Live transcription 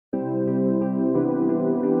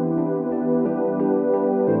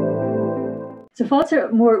So fáilte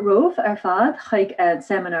mór romh ar fad chuig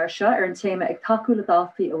seminar seo ar an téma ag Tacú le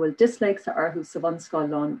Daltaí ó bhfuil Disléicse orthu sa Bhunscoil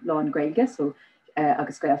lán-Ghaeilge, so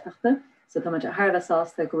agus Gaeltachta. So tá muid Tharbh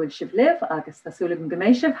sásta go bhfuil sibh libh agus tásúla an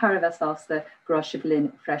goméisih Tharbh sásta go raibh sibh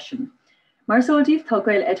linn freisin. Mar sódíobh tá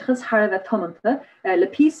Gaeloideachas Tharbh tomanta le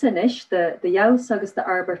písanis de jaus agus de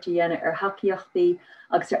arbeirt a dhéanamh ar haciíochtaí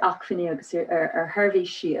agus ar acmhainní agus ar thurmhí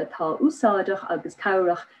si atá úsáideach agus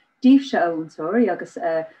cabhrach díobhse a úsáirí agus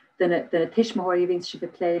duna tiismóirí vín si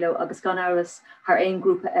bepléilo agus gan áras haar ein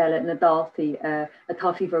grúpa eile na Daltaí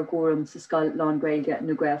atá fíhar gúram sa Scoil lán-Ghaeilge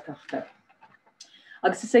na Gaeltachta.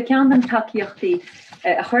 Agus is cean an takeíochtaí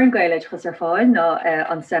a chuir an Gaeloideachas ar fáil ná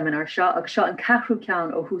an seminar seo agus seo an ceathrú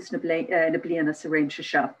ceann ó hús na bliana sa réimse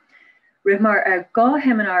seo. Rih mar gá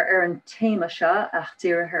heminar ar an téma seo ach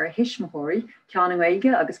tíre ar hisismóirí ceann an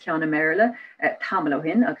Ghaeilge agus ceann Máire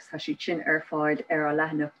tamilóhin agus tá si sin ar fáil ar a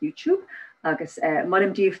leanach YouTube. Agus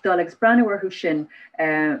madim díobh dul agus breanúirthú sin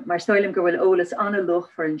mar stoilm go bhfuil ólas anna luch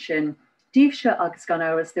for an sin díobhse agus gan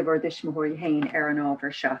áras de bhar dismóirí hain ar an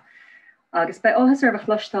ábhar seo. Agus bei áthas ar a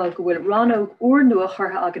chluistáil go bhfuil ranóg uair nua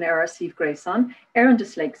chutha agan ar Sif Gréasan ar an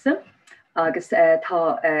Disléicse agus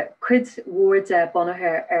tá cuid mhór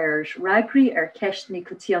bunathe ar ragrií ar ceistní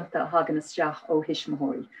cotíanta hagan isteach ó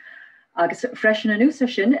hisismóirí. Agus freisin an úsa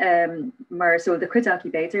sin mar so de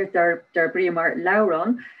cuidaí béidir dar brí mar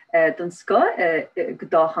lerán don Scoil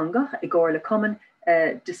godáhangach I ggóir le cuman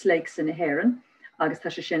Disléicse na Héireann, agus tá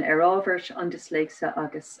sé sin ar ábhairt an Disléicse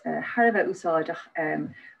agus Tharbh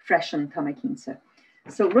úsáideach freisin tá mé cínsa.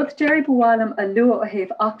 So rud Jerry bhfuilm a lua a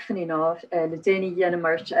héobh acmhainní námh le déine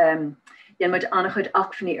dhéanamart dhéanamid annach chud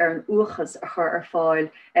acmhainní ar an uachas a chur ar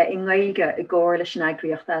fáil I Ghaeilge I ggóir leis an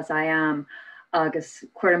eagraíocht as I am. Agus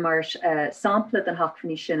cuirimart sampla den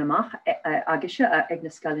hacmhainní sin amach aigise ag na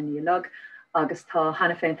scalaílag agus tá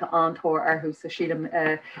hena féinta antóir arthú sa sílam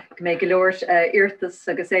go mé golóirt Airtas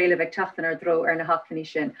agus éile bheith teachtain ar dro ar na hacmhainní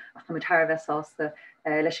sin ach tá Tharbh sásta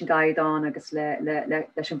leis an Ghaeltacht agus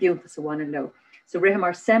leis an bhiúnta sa bhaine lo. So rith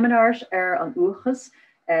mar seminars ar an uachas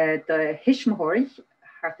de hisismóirí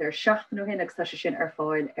thart ar 16 hin agus tá sé sin ar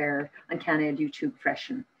fáil ar an canal YouTube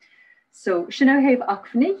freisin. So sin héobh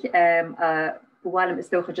acmhainní bhfuilm is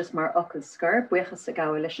dócha just mar ochas scur, buchas a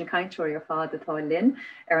gail leis an Aoichainteoirí ar fád atá linn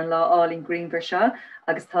ar an lá álín Greenver seo,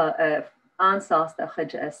 agus tá ansásta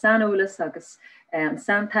chud sanolalas agus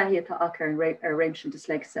santaí atá acu ar réimsin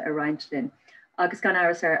Disléicse a Reintlinn. Agus gan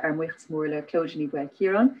áras ar muochas mór le Chróinín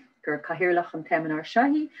Mhíchíl, gur caithfhireach an temannar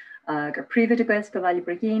seaí, gur príomh a Gaelscoil Valley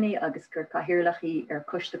Brigini agus gur caithfhireachí ar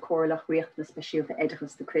custa cóirlach riocht na speisialta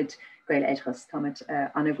Éideachas de cuid Gaeloideachas táid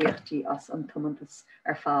anna bhuiachtaí as an tumantas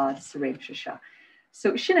ar fád sa réimse seo.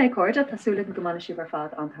 So sin é cóirde tásúla an gomána sibh ar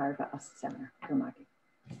fád an Tharbh as seminar go maigi.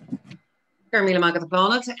 Gur míle agad a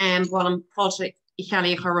blád, bhil an páilte I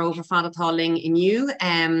chealaí choróh fad atáling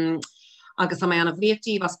inniu, agus am anna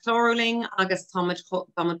bhíochtaí as chlóruling agus táid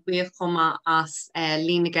buíoh chuma as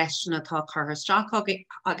lína geisina atá chutha straach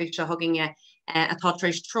agus se thuginge atá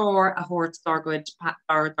trééis tror a thuirt dargud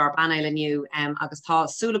dar banile inniu agus tá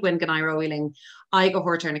súlaguin gan airóiling ag go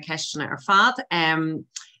thuirt ar na ceistena ar fad.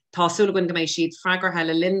 Tá súlaguin go mééis siad freigar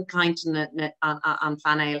heile linn caiinte an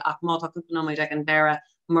fanéil ach má acupanomid ag an beire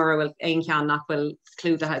mar bhfuil aon ceann nach bhfuil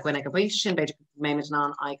clúdathe gine go bhfuil sin beidir méimiid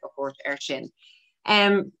ná ag go thuirt ar sin.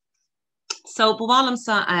 So bhfuilm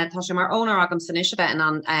sa tá sé mar ónar agam san isise in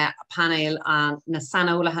an panel an na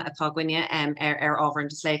sanolathe atá gine ar ábhar an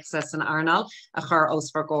Disléicse san Arnal a chur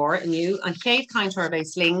osfar góir inniu. An chéad cainteoir bheith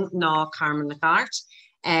sling ná Carmel na Airt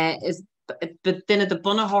is duine de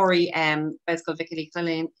bunathirí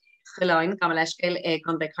Bhunscoil Chróileáin Gaelscoil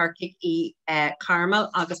gan be carcic I Carmel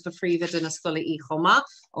agus befríomh in na scoile I chomá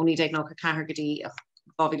ó ní ag nó go cethir gotí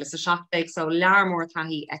bhí sa seachtbeig so learmór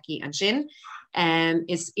taí eici an sin.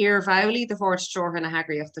 Is bhfuil de bhór stróthe na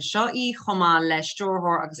heagraíochta seo I chomá le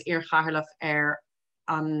stróthóir agus chathirlach ar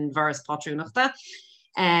an bharas pátrúnachta.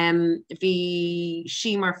 Bhí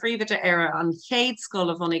si mar phríomhte ar an chéad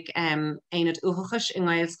scoil a bhanig éad uthachas in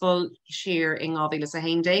Gaelscoil siar in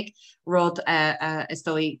 2011 rud is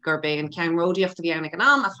dói gur bé an cean ródíocht a bhí anna an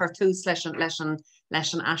am a chuir tús leis an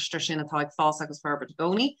aistir sin atá ag fás agus ferbert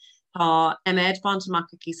gcónaí. Tá éad bantamach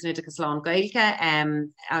císanid agus lán-Ghaeilge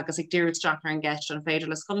agus ag dúirt Jackar an gceist an féidir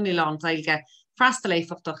le scoilní lán-Ghaeilge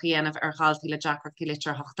freastaléifeachtach dhéanamh ar Ghaeltaí le Jackar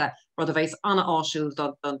litirthachta rud a bheith anna áisiúil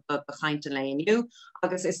do chainte le inniu.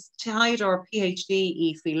 Agus is teaidir PhD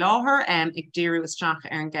I faoi láthair ag dúirí isteach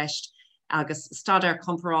ar an gceist agus stadar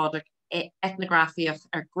comparáideach etnographiach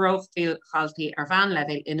ar gróchtaí Ghaeltaí ar bhean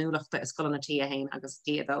leibhéil inúlachta is scoil na tí a hain agus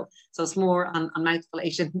díadó. So is mór an mouthful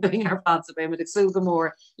é sin doing ar fad sa bheith ag súil go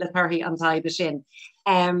mór le thuirthaí an taide sin.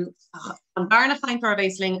 An barna feint ar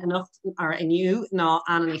bhéisling anocht ar iniu ná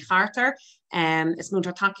annaí charter. Is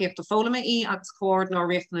múntar takeíocht do fólama í agus cór nó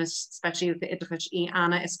riachtanas speisialta idechas í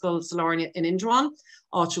anna is Scoil Sailearna in Indreabhán.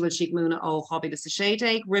 Áitiúil siad múna ó chobbí sa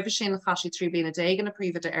 6 ribh sin chaisi trí bliana déag na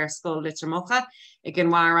príomhte ar Scoil litir mocha I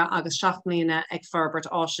gginmhara agus 7 mbliana ag forbert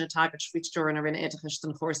áisina tagart fuisteúir na rinne idechas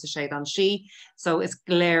don chóirsa séad an si. So is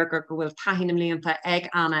léir gur go bhfuil taithí mblianta ag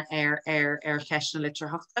anna ar cheisna litir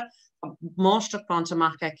hochta. Máiste planta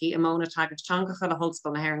machaici I móna tagart tangacha le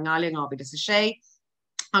holscoil na hair ngáile ábí sa 6.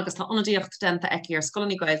 Agus tá onadíocht denta eici ar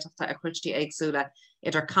Scoilní Gaeltachta a chuidtí éagsúla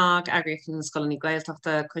idir cág agriachan na Scoilní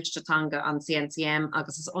Gaeltachta chuidtetanga an CNCM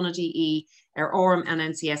agus is onadí í ar orm an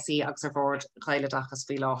NCSE agus ar bhord Ghaelaideachas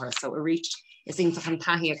faoi láthair. So a reached is ionintach an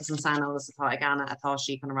taithí agus an saolas atá ag anna atá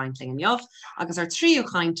sí chun raintling an jobh. Agus ar trí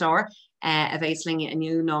Aoichainteoirí a bhéislinge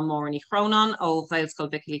iniu ná mór ní Chróinín ó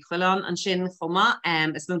Gaelscoil Mhíchíl chuileáin an sin chomá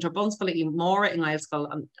is múntar Bhunscoil í mór in Gaelscoil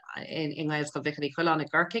Mhíchíl chuileáin a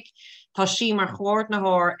ggurcaig. Tá sí mar chóir na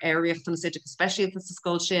hór ar riachtan siide go speisialta sa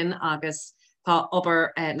Scoil sin agus tá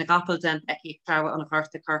obair na gapal den ag trabha an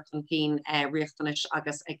chuirta curcan cín riachtanis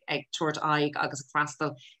agus ag tuairt aig agus ag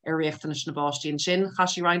freastal ar riachtanis na báistín sin.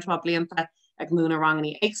 Chaisí roiintá blianta ag múna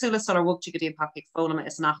ranganí éagsúla so ar bhugtí go dtí pacic fólama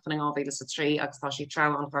is nachtaning ábhéile sa 3 agus tá sí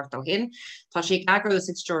trabha an chuirta hin. Tá sí agrú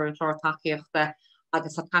is isteúir an chlár takeíochta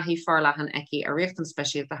agus tá taithí forlachan eici ar riachtan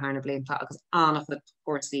speisialta thar na blianta agus annach na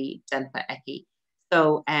cuasaí denta eici.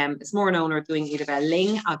 So it's more known or doing either by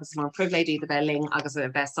ling, agus more privileged either by ling, agus a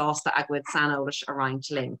best sauce a with sanolish around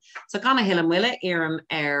ling. So gana hill and willa iram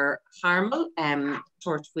Carmel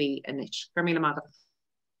tortwi and itch. Carmel maga.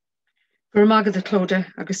 Gur magad a clóide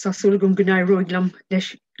agus tásúla gom go nair roiiglam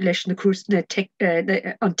leis na cruús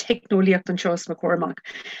an technoliacht an seos na cuairmach.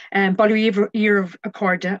 Bailú íomh a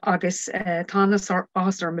cóide agus tánas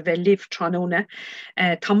ásar a bheith libh tróna.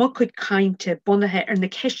 Tá mo chuid cainte bunathe ar na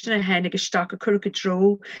ceistena hen agus staach a curca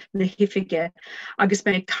dro na hifiige agus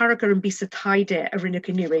ben ag targar an bí sa taide a rinne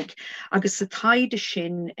go nirig. Agus sa taide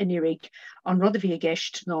sin a nirig an rud a bhí a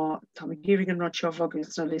gceist ná tá géirig an rud seo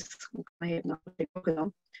agus na lis na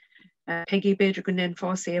bogad Peggy beidir go nin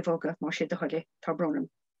fás é bhóga má sé de chuile tá brónam.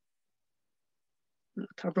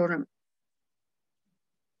 Tá brónam.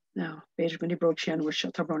 No, beidir go ní brod sé anhar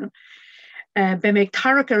seo tá brónam. Be méid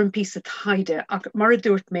tarach ar an pí a taide ach mar a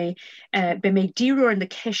dúirt mé be méid díú ar na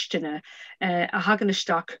ceistena a hagan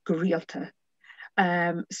isteach go rialta.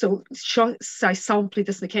 So seo sa sampli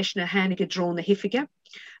na ceistena henig a drón na hifiige.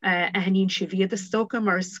 A hanín si viad a stoca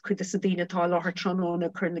mar chuid a dtíine tá láthar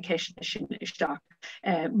tróna chur na ceistena sin isteach.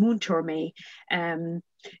 Múntóir mé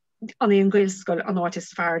an Gaelscoil an áit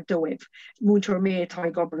is fear dóibh. Múntóir mé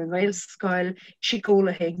tá gobar an Gaelscoil,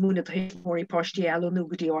 sigóla héag múna mórí postí eile nó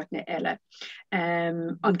go dtí áitna eile.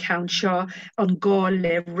 An count seo an gáil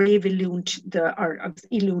le réhilúnt agus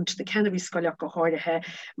ilúnt de Kennedy scoileach go háirithe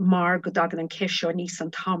mar go dagan an ceisio níos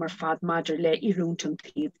an tamar fad maidir le iúnt an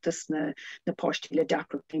tíad dus na postí le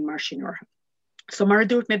dacrochtaí mar sin ortha. So mar a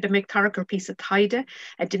dúirt mé be méid tarachar pí a taide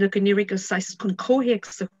a duine go nírig go chun cóhéic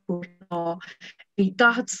sa ná hí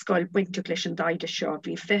dahad scoil buinte leis an daide seo,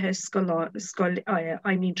 hí fithe scoil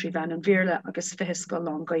aimín Indreabhán an bhéarla agus fithe scoil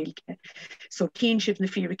lán-Ghaeilge. So cín siad na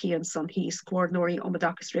fíricí an san híos cuairnóirí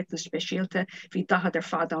omadagus riachna speisialta, hí dahad ar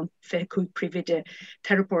fad an fithe cúig privide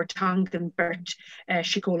terapórtang den bert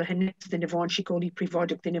sigóla hennet den bháin sigólaí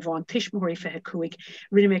príváideach den bháin tiismóirí fithe cúig,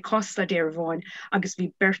 rinne mé costa déir bháin agus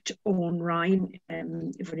bhí bert ón rain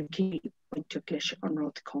bhfuim cí buinte leis an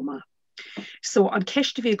rád comá. So an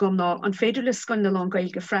ceiste bhí gom ná an féidir le scoil na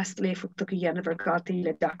lán-Ghaeilge freist léifachta go dhéanamh Gaeltaí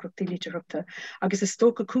le dacrochtaí litirachta agus is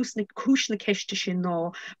tóca cúsna ceiste sin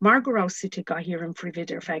ná mar go rásaite gahíar an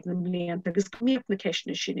phríomhidir feag na mblianta agus gomíocht na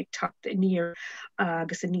ceistena sin ag tacht in níor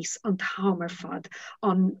agus in níos an támar fad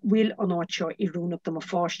an bhfuil an áit seo i rúnach do a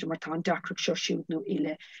fáiste mar tá an dacroch seo siúd nó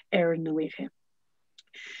ile ar an nuaithe.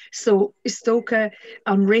 So is tóca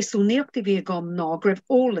an réúnéocht i bhí gom ná greibh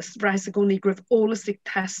ólas reis a gcónaí greibh ólas ag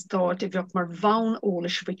testáid i bheoh mar bhain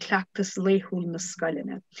ólas faoi cleachtas léithúil na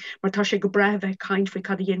scoileanna. Mar tá sé go breth caint faoi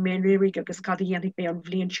cad dhéon mé ririg agus cad dhéananig mé an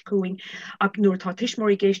bhblion cúing ach nuair tá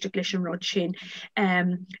tiismóirí géiste leis an rud sin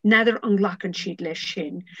neidir an ghlachann siad leis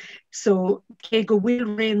sin. So cé go bhfuil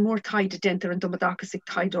réon mór taide dentar an domadagus ag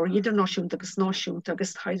taidóir idirnáisiúnta agus náisiúnta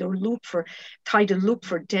agus taide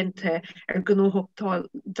lúpfar dente ar gnóthachtáil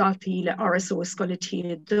Daltaí le RSO scoile tí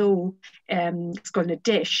dó scoil na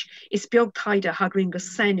deis. Is beag taide hagrin go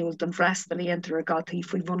saoúil don bhreasta léantar a Gaeltaí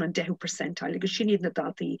faoi bhun an 10% agus sin iad na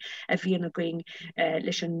Daltaí a bhíonna going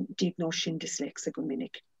leis an diagnós sin Disléicse go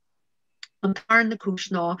minic. An tar na cis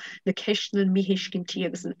ná na ceisnan mhíchíl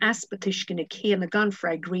agus an aspatiscin na cé na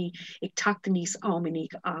ganfraigrí ag tata níos áminií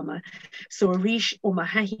ama. So a rís ó a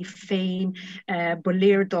hehí féin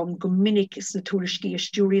boléirdom go minic is na tuairiscí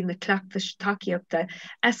stúí na cleachtas takeíochta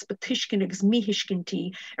aspatiscin agus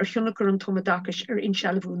mhíchíltí thionnachar an tomadachas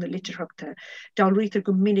insealbhú na litreachta. Dá ritar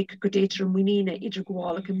go minic go déitir muíine idir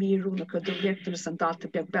ghála go míúna go do leachtanas an data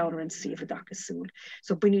beag bear an siomhdachasúil.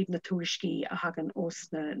 So buiad na tuairiscí a hagan os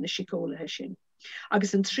na sicólathe sin.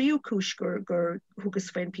 Agus an tríú cis gur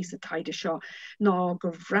thugus féin pí a taide seo ná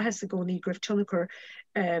gur bhreithe a gcónaí gribh tunnachar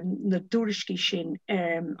na dúriscí sin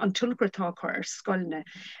an tunnachartá chu scoilne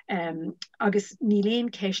agus ní léon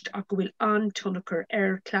ceist ach go bhfuil an tunnachar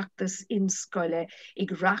cleachtas in scoile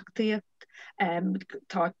ag reachtaíocht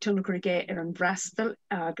tá tunnachar ige an bhreastal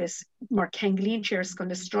agus mar cenglíonn sé scoil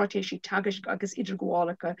na stratéisí tagas agus idir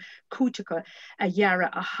ghálacha cúteacha a dhearra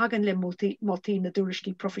a hagan le moltaí na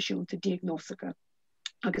dúriscí profisiúnta diagnósacha.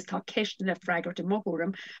 Agus tá ceistan le freigart i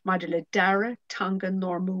móthúram maidir le deara, tanga,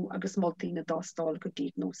 normú agus moltaí na dástála go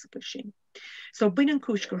diagnósacha sin. So buin an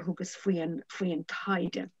cis gur thugus faoin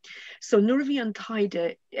taide. So nuair bhí an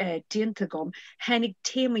taide dianta gom, henig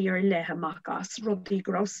témaíar lethe amachas rudaí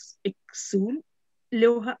gros agsúil,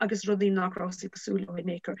 leotha agus rudaí nachrás agsúil ó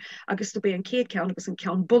néair, agus do bé an céad ceann agus an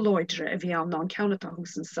ceann bolóidre a bhí an ná an ceannatá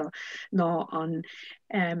thusan sa ná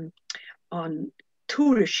an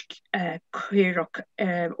túrisk chuireach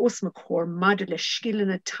osma chóir maidir le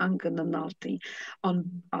scileanna tangan na naltaí an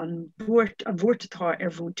bhuairtatá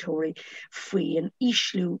bhúntóirí faoi an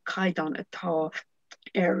íslú caidan atá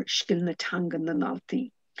scileanna tangan na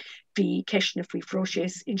naltaí. Bhí ceisna faoi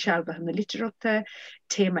phróisis insealbha na litreachta,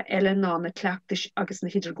 téma eile ná na cleachtais agus na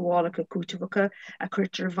hidir ghálacha cúteacha a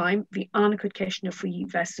chuirtar bhaim, bhí anna chud ceisna faoi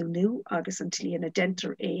bheasú nu agus an tlíana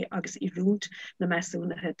dentar agus i rúnt na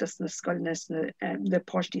measúnathe dus na scoilne na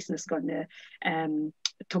páistís na scoilne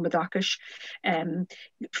tomadachas.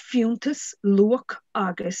 Fiúntas, luach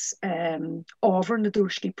agus ábhar na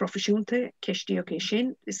dúriscí profisiúnta ceistíoch é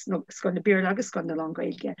sin, is scoil na beir agus scoil na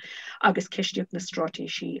lán-Ghaeilge, agus ceistíoch na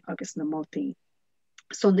stratéisí agus na moltaí.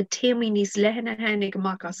 So na téimí níos lehanna henig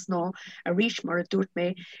amachas ná a rís mar a dúirt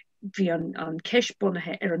mé bhí an ceis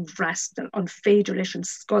bunathe an bhreastal, an féidir leis an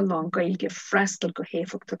scoil lán-Ghaeilge freastal go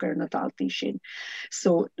héifeachta gur na daltaí sin.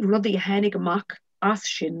 So rudaí a henig amach as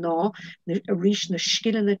sin ná a rís na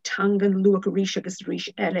scileanna tangan luach a rís agus rís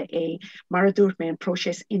eile mar a dúirt mé an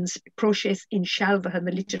próisis insealbhathe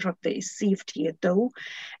na litreachta is siomhtí a dó,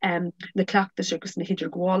 na cleachtas agus na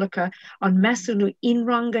hidir ghálacha, an measúnú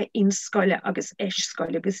inranga in scoile agus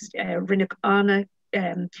scoile agus rinneach anna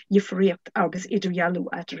difríocht agus idirhealú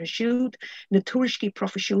atar a siúd, na tuairiscí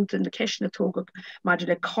profisiúnta na ceisna tógach maidir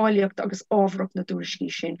le cáileocht agus ábhracht na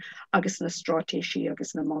dúriscí sin agus na stratéisí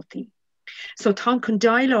agus na moltaí. So tá chun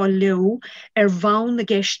daile leo bhain na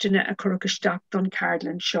gceistena a chur isteach don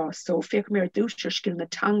Carlan seo. So féach mé dúistir sciil na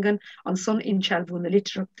tangan an son insealbhú na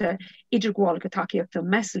litreachta idir ghálacha takeíochta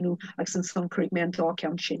measúnú agus an son chuig mé an dá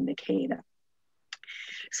ceann sin na chéile.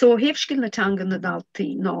 So hef sciil na tangan na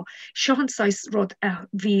daltaí ná seo an sais rud a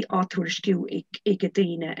bhí átuairisciú ag a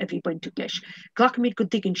daine a bhí baintú leis. Ghlacamid go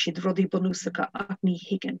dtigann siad rudaí bunúsacha ach ní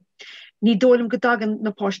higann. Ní dólam go dagan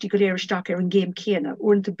na páistí go léir isteach ar an géim céanna,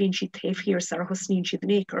 uaireanta bíonn siad taobhthíos ar a thosníonn siad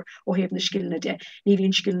an éacair ó thaobh na scileanna de. Ní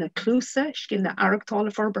bhíonn scileanna clúsa, scileanna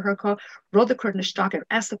airachtála forbarthacha, rud a chuir na isteach ar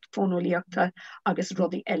easacht fónóíochta agus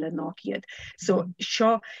rudaí eile náciad. So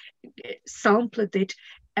seo sampla dit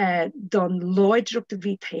don loidreachta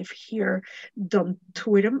bhí taobhthíor don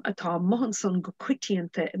tuairim atá mohan son go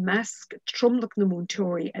cuitianta i measc tromlach na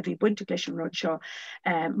múntóirí a bhí buinte leis an rud seo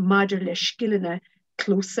maidir le scileanna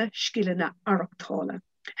clúsa, scileanna airachtála.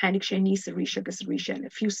 Hennig sé níos a rís agus rís eile.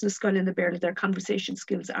 Fiús na scoil in the bear, their conversation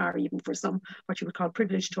skills are, even for some, what you would call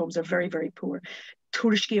privileged homes, are very, very poor.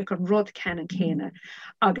 Tuairiscí an rud ceann céine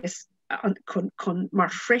agus chun mar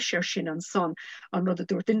freisear sin an son an rud a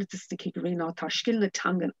dúirt duine cí go réá tá scileanna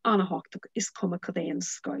tangan anhachtach is cuma cad é an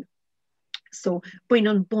scoil. So buin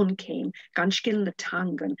an bun céim gan scileanna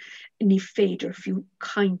tangan ní féidir fiú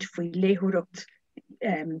caint faoi léthúireacht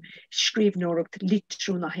scríbhneoireacht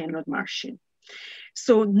litrú na henrad mar sin.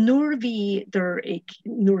 So nuair a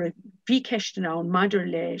bhí ceistan an maidir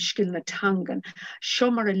le scileanna tangan, seo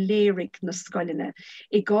mar a léirigh na scoileanna.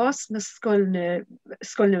 I gás na scoilne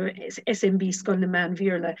SMB scoilna man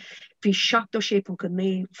bhíorla, Bhí 7 go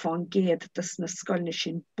mé fan géad dus na scoilne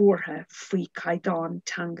sin buortha faoi caighdeán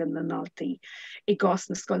tangan na Daltaí. I gás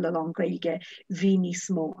na Scoil le lán-Ghaeilge bhí níos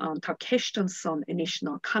mó an tá ceist an son inis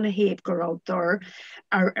ná canna héad go rá dar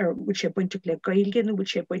ar bhfuil sé buinteach le Gaeilge nó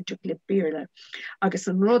bhfuil sé buinteach le Béarla. Agus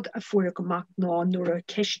an rud a fuair goach ná nuair a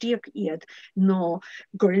ceistíoch iad ná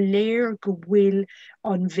gur léir go bhfuil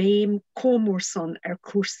an bhéim comór son ar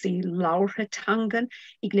cuasaí láirtha tangan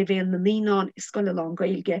ag le bhéal na líán is Scoil le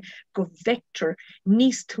lán-Ghaeilge go vector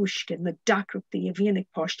níos tuisce na dacrachtaí a bhíonn ag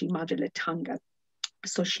páistí maidir le tanga.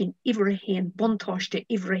 So sin iver a hen bontáiste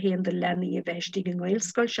iver a hen de leanaí a bheití an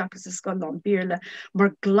Gaelscoil seachas a Scoil an Béarla,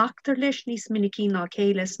 mar glachtar leis níos minicí ná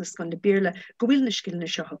chéiles na Scoil na Béarla go bhfuil na sciilne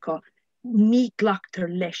seocha ní glachtar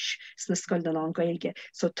leis sna Scoil na lán-Ghaeilge.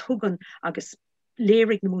 So tugan agus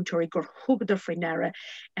léirigh na múntóirí gur thugad ar faoinera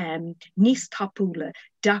níos tapúla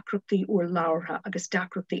dacrachtaí uair láirtha agus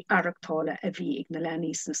dacrachtaí aireachtála a bhí ag na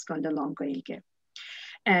leanaí sna Scoil na lán-Ghaeilge.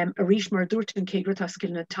 A rís mar dúirt an cégra tá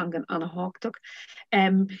sciilne tangan anna háach.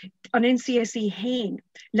 An NCSE hain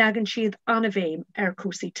legan siad anna bhéim ar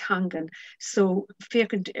cuasaí tangan. So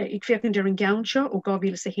ag fécinn ar an gceann seo ó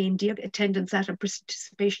 2011 attendance at and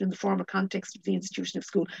participation in the formal context of the institution of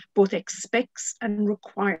school both expects and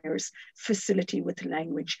requires facility with the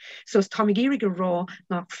language. So as Tommy Geary go rá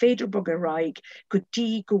nach féidir bog a raig go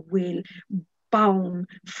dtí go bhfuil baun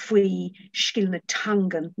faoi sciilne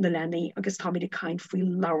tangan na leanaí agus tá de cain faoi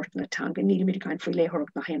labhairt na tangan, ní de cain faoi léthreach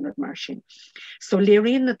na héanrad mar sin. So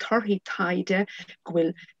léiríonn na torthaí taide go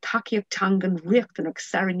bhfuil takeíocht tangan riachtanach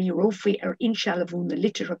saraní rófaí ar insealbhún na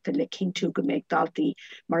litreachta le cinntiú go méid Daltaí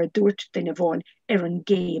mar a dúirt duine bháin ar an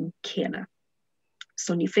géim céanna.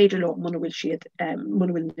 So ní féidir le muna bhfuil siad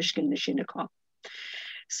muna bhfuil na sciilne sin aá.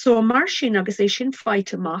 So mar sin agus é sin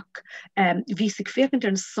fáite amach bhí sig fécinn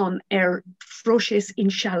an son ar froisis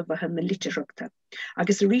insealbhathe na litreachta.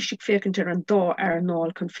 Agus a rísigh fécinn ar an dá ar an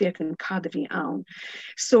náil chun fécinn cad a bhí ann.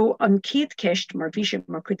 So an céad ceist mar bhí sé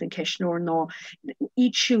mar chuid an ceist nóir ná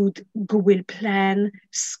iad siúd go bhfuil plán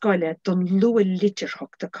scoile don lua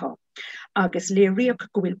litreachta cá. Agus léiríoch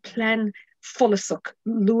go bhfuil plán follasach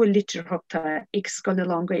lua litreachta ag Scoil na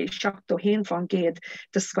lán-Ghaeilge seach do héan fan géad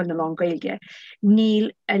de Scoil na lán-Ghaeilge. Níl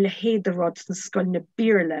le héad rod na Scoil na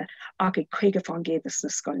Béarla ag ag chuige fan géad na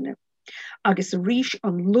Scoilne. Agus a rís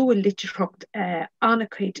an lua litreacht anna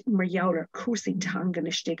chuid mar jouler cuasaí tangan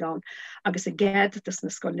istigh an, agus a gcéad na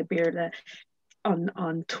Scoil na Béarla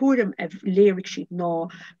an túram a léirigh siad ná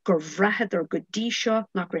gur bhreathadar go dtí seo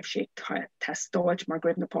nach raibh sé testáid mar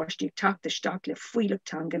raibh na páistí taisteach le fuileach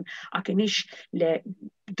tangan ach inis le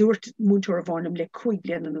dúirt múntóir a bhánam le 5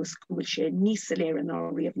 bliain nó bhfuil sé níos sa léir ná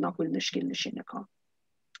riamh nach bhfuil na sciilne sin aá.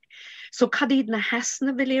 So cad iad na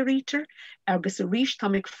heasna bhfuil éirítar agus a rís tá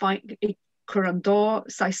ag chur an dá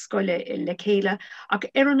sa scoile le chéile ach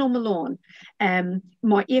ar an ómláin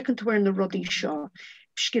má Aoichainteoirí na rudaí seo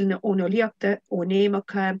sciilne ónoliaachta,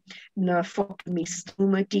 ónéimeacha, na foc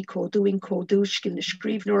místúma, dícódúing códú, sciilne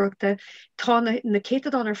scríbhneoireachta, tá na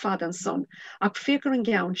céad an ar fad an son, ach fégur an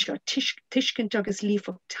gceann seo tuiscint agus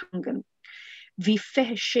lífach tangan. Bhí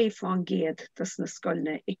fethe sé fáin géad das na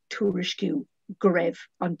scoilne ag túrisciú go raibh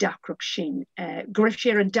an dacrach sin, go raibh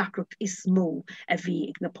sé an dacrach is mó a bhí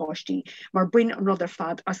ag na páistí, mar buin an rud ar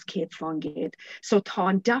fad as céad fáin géad. So tá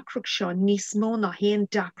an dacrach seo níos mó na héan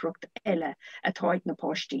dacracht eile atá ag na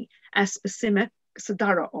páistí. As besimime sa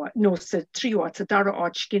dara áit, nó sa tríáit sa dara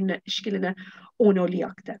áit sciilne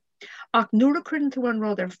ónoliaachta. Ach nuair a cuireann tú an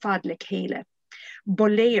rud ar fad le chéile,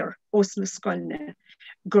 boléir os na scoilne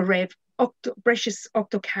go raibh breis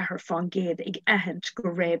 84 fan géad ag ahent go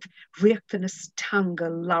raibh riachtanas tanga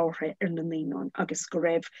láirtha ar na líán agus go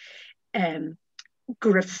raibh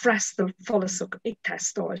freistal follasach ag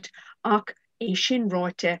testáid ach é sin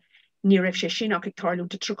ráite ní raibh sé sin ach ag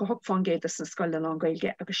tarlúnta 3 fan géad na Scoil na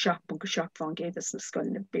lán-Ghaeilge agus 7 fan géad na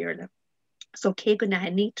Scoil na Béarla. So cé go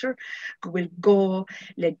nahannítar go bhfuil gá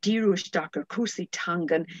le díúisteach ar cuasaí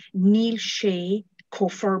tangan níl sé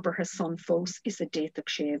cóforbartha son fós is a déiteach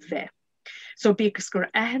sé a bheith. So bíchas gur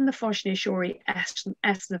ahan na fáisnéisiúirí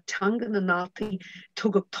as na tangan na Daltaí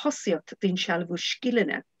tugad tosaíocht den sealbhú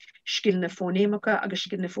sciilne fónéimeacha agus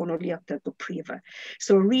sciilne fónoliaachta go príomha.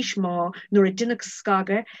 So rís má nuair a duine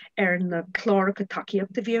scaga ar na chláracha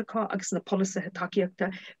takeíochta bhíocha agus na polisathe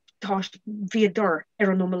takeíochta tá bhíadar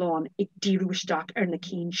ar an ómláin ag díúisteach ar na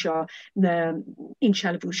cín seo na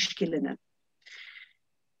insealbhú sciilne.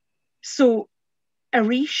 So a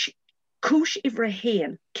rís cúis iver a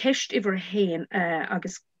héan, ceist iver a héan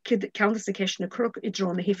agus ceantas a ceist na crug I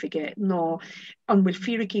drón na hifiige ná an bhfuil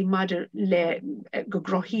fíricí maidir le go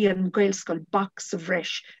grothíí an Gaelscoil bach sa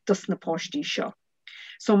bhreis dus na páistí seo.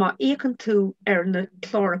 So má écan tú na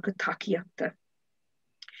chlóracha takeíochta.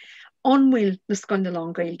 Anmhfuil na Scoil na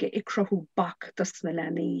lán-Ghaeilge I crothú bach das na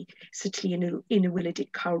leanaí sa tríonú ina bhfuil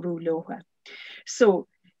iad cabhrú lotha. So,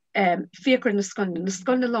 fiachar na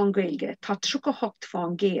Scoil na lán-Ghaeilge tá 38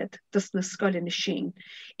 fáin géad das na scoile na sin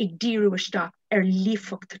ag díriú isteach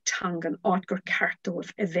líofacht tangan áit gur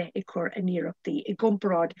ceartóibh a bheith I chur an iarachtaí I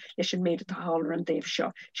gcomparáid leis an méad tá hálar an déobh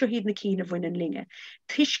seo. Seo hiad na cína bhain an linge.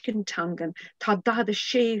 Tuiscin tangan tá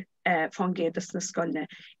 16 fáin géad das na scoilne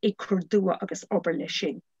ag curdua agus obair leis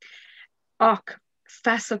sin. Ach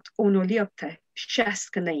feasacht ónolaíochta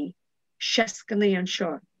 60 an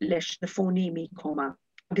seo leis na fónéimí comma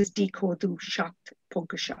agus dícódú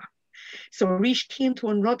 7.7. So rís cín tú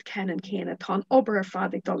an rud ceann céine tá an obair ar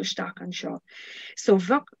fad ag dul isteach an seo. So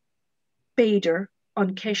bheh béidir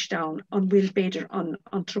an ceistán an bhfuil béidir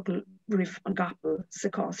an trúcail rih an gapal sa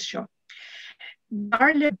cás seo.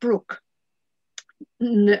 Dar le brúk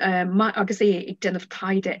agus ag denmh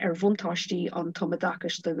taide ar bhuntáistí an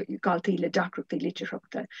Tomadachas de Gaeltaí le Dacrachtaí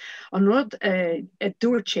litreachta. An rud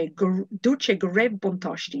dúirt sé go raibh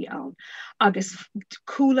buntáistí ann agus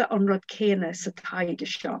cúla an rud céine sa taide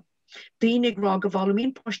seo. Daoine rá go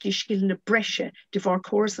bhfuil postí sciil na breise de bhar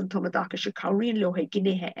córas an Tomadachas a Chróinín lotha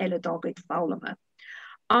gnéthe eile dágaid fálamha.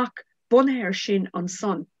 Ach bunthir sin an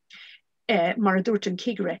son mar a dúirt an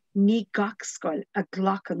cigre ní gach scoil a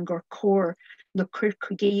ghlachan gur cór na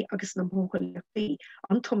cuircigé agus na mbunscoil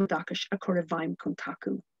an Tomadachas a chur a bhaim chun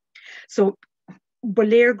Tacú. So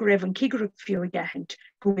boléir go raibh an cigre fiú gahint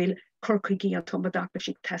go bhfuil cuircigé an Tomadachas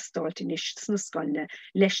ag testáilt inis sna scoilne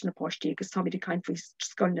leis na postí agus tá iad caint faoi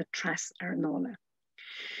scoilne tres ar nála.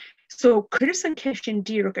 So chuiris an ceistin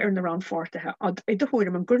díreach ar na rán fortathe I do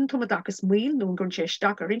thuairm an gurn Tomadachas mhíl nó an gurn sé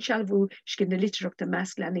isteach ar insealbhú cin na litreachta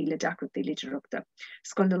meas leanaí le Dacrachtaí litreachta.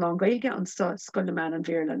 Scoil na lán-Ghaeilge an Scoil na meán an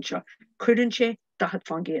bhéarlan seo. Cuireann sé 10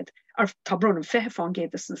 fáin géad. Ar tá bron an 20 fáin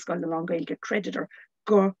géad is na Scoil na lán-Ghaeilge creditor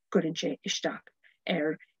gurann sé isteach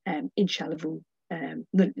ar insealbhú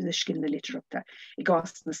na cin na litreachta. I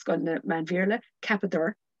gás na Scoil na meán bhéarla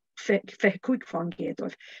capadar 25 fáin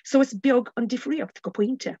géad. So is beag an difríocht go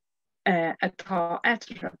pointe. Atá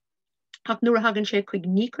etra. Ach nuair a hagann sé chuig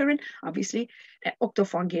nícuireann, obviously, 8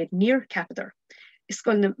 fáin géad níor capadar. Is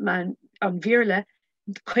Scoil na meán an bhéarla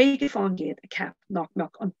 50 fáin géad a cap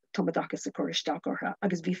nach an Tomadachas a chur isteach ortha,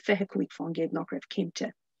 agus bhí 25 fáin géad nach raibh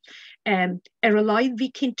cinte. Ar a laghad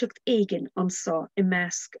bhí cinteacht éigin an sá I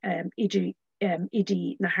measc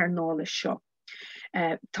idí na thnála seo.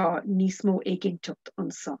 Tá níos mó éiginteacht an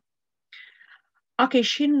sá. Ach é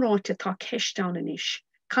sin ráite tá ceistán inis.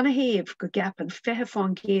 Canna héamh go gapan 20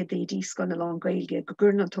 fáin géad dí Scoil na lán-Ghaeilge go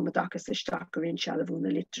gurn an Tomadachas isteach gur insealbhú na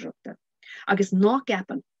litreachta. Agus ná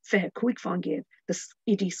gapan 25 fáin géad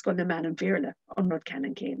idí Scoil na meán an bhéarla an rud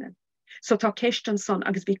ceann céine. So tá ceist an son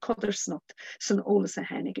agus bhí codar snocht san ólas a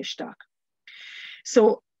henig isteach.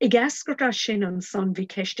 So I gascart sin an son bhí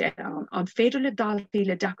ceiste an féidir le Daltaí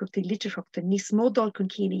le Dacrachtaí litreachta níos mó dul chun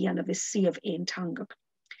cíine dhéanamh is siomh éon tangach.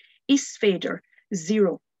 Is féidir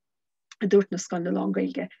 0 a dúirt na Scoil na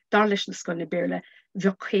lán-Ghaeilge, dar leis na Scoil na bhéarla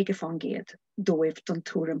bheo 50 fáin géad dóibh don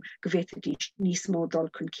túram go bhfuil níos mó dul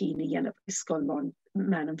chun cíine dhéanamh is Scoil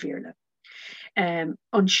meán an bhéarla.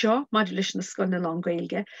 An seo maidir leis na Scoil na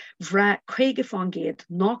lán-Ghaeilge bhreá 50 fáin géad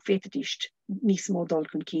nach bhfuil níos mó dul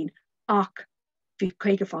chun cín ach bhí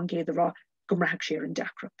 50 fáin géad a rá go mraithfeadh sé an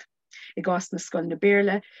Dacracht. I gás na Scoil na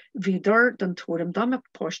bhéarla bhí dor don túram dámach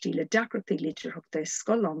postí le Dacrachtaí litreachta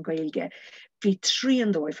Scoil lán-Ghaeilge bhí 3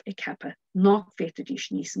 I cappa nach bhfuil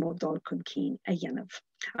níos mó dul chun cín a dhéanamh.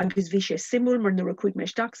 Agus bhí sé simú mar nuair a chuig me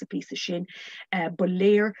isteach sa písa sin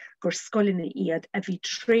boléir gur scoilna iad a bhí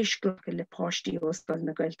tréisglacha le postí ó Scoil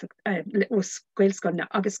na Gaelscoil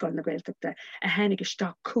agus Scoil na Gaeltachta a henig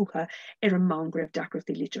isteach cútha ar an mán greibh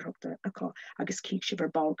Dacrachtaí litreachta acu agus cíigh si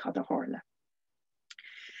bhar báilcad a tharla.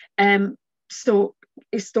 So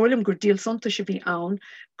is stoilm gur díal sonta se bhí ann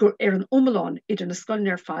gur ar an omláin idir na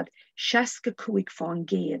scoilne ar fad 65 fáin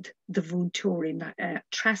géad de bhúntóirí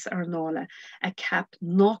tres ar nála a cap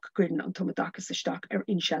nach gurn an Tomadachas isteach ar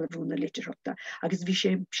insealbhú na litreachta agus bhí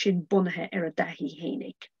sé sin bunathe ar a 10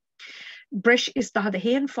 hénig. Breis is da a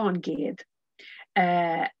 1 fáin géad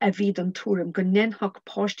a bhí an túram go nenthach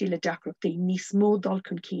páistí le Dacrachtaí níos mó dul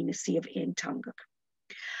chun cíine siomh éon tangach.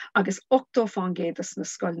 Agus 8 fáin géad is na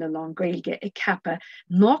Scoil na lán-Ghaeilge I cappa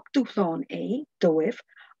nach dúchláin dóibh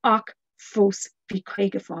ach fós bhí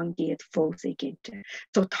 50 fáin géad fós é ginte.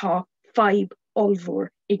 So tá 5 olmhór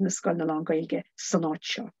ag na Scoil na lán-Ghaeilge san áit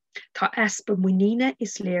seo. Tá espa muoíne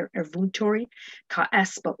is léir ar bhúntóirí, tá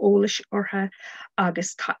espa ólais ortha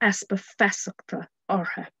agus tá espa feasachta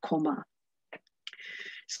ortha comá.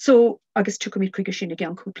 So agus tu mí chuige sin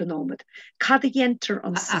gan cúpla nómad. Cad a dhéantar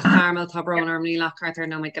an Carmel tá bron ar mní lechart ar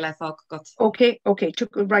nó me go le fá got. Okay, tu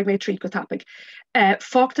raig mé trí go tapig.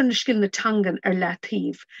 Fáchttar na skill na tangan ar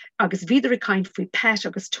letíh, agus viidir a kaint faoi pet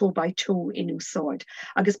agus 2x2 in úsáid,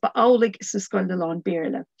 agus ba álaigh is na Scoil na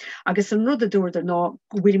lán-Ghaeilge. Agus an rud a dúir ná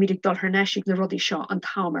bhuiil míid dul thneisiigh na rudí seo an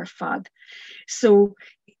támar fad. So,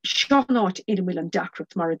 seo náit idir mil an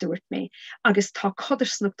dacracht mar a dúirt mé, agus tá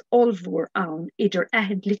codarsnacht olmhór ann idir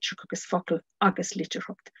ehend litreach agus focail agus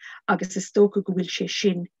litreacht, agus is tóca go bhfuil sé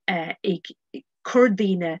sin ag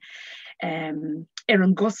curdíine ar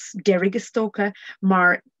an gus deirige tóca,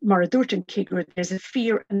 mar a dúirt an cigre, there's a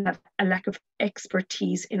fear and a lack of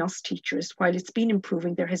expertise in us teachers. While it's been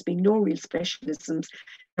improving, there has been no real specialisms.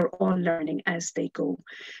 They're all learning as they go.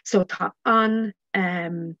 So tá an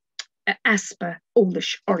aspa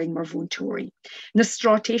ólis oring mar bhúntóirí. Na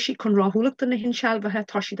strátéisi chun ráthúlachta na hinsealbhathe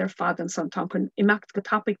tá siad ar fad an san tá chun imeacht go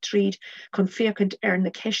tapig tríd chun fécant ar na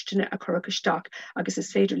ceistena a chur isteach, agus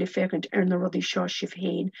is féidir le fécant ar na rudí seo sibh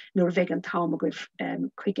héin nuair bheith an táim a goibh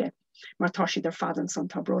chuige mar tá siad ar fad an san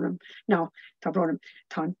tá brónam. Ná, tá brónam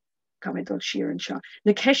tá camidul siar an seo.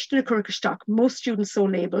 Na ceistena chur isteach, most students so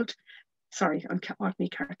labelled, sorry, an mí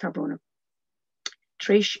ceart tá brónam.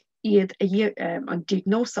 Tréis iad an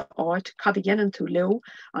diagnosa áit cad a dhéanann tú leo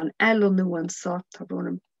an eile nó an sa tá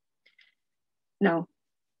brónam. Now,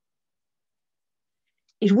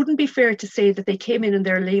 it wouldn't be fair to say that they came in and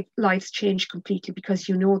their lives changed completely because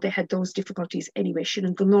you know they had those difficulties anyway.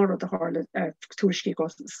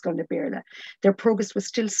 Their progress was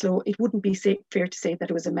still slow. It wouldn't be fair to say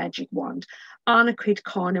that it was a magic wand. Anna Quid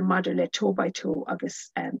Khan and Mother le 2x2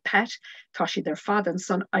 agus Pat, Tashi, their father and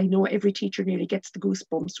son. I know every teacher nearly gets the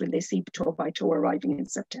goosebumps when they see 2x2 arriving in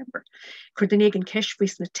September. Chróinín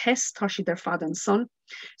Kesh na test, Tashi, their father and son.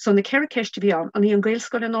 So the Kerry Kesh to be on the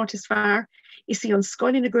Gaelscoil and Artist Fair. Is he on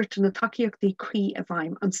Scoil in a gurt and the Taciach Qui of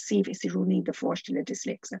I'm on Sieve is he running the Forst le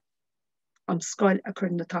Disléicse. On Scoil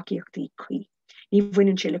occurred in the Taciach Qui. Ní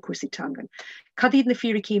bhaineann sé le cuasaí tangan. Cadíad na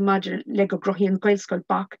fíricí maidir le go grothíonn Gaelscoil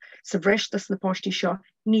bach sa bhreistas na páistí seo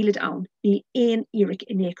nílad ann, ní éon íric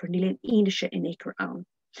in éacre, ní léon aonaise in éacre ann.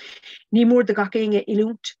 Ní mór de gach éinge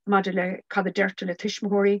ilúnt maidir le cad a deirte le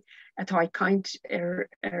tuismóirí atá caint ar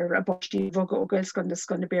a báistí bhoga ó Gaelscoil na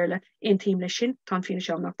Scoil na Béarla aon tíim le sin, tá fína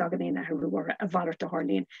seo nach dagan éana a ruúar a bhaart a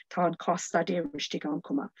tharlaíonn tá an costa déiristí gan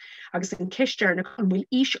cuma. Agus an ceistearna an bhfuil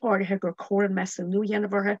ís áirithe gur córan mesa nó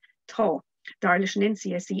dhéanamhartha tá. Dar leis an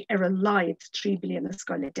NCSE ar a live 3 billion na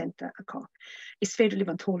Scoil denta aá. Is féidir libh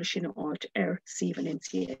an tóla sin áit ar sih an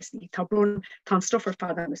NCSE. Tá bron tá stoffer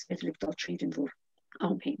fada is féidir libh dá tríd in bhór.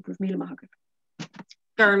 Amhéin, grúh míle maithagad.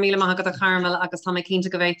 Gur míle maithagad a Carmel agus tá cínta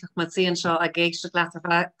go bhéiteach má síon seo a géiste leat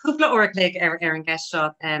cúpla oraclaigh ar an gceist seo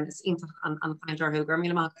is intach an fáintearthú gur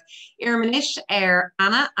míle maithagad. Iarmanis ar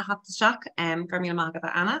Anna a haptasteach gur míle maithagad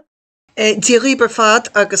a Anna. Díríbar fad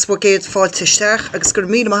agus bhgéad fáilteisteach agus gur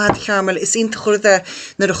míle maithagad Carmel is ionta chuirde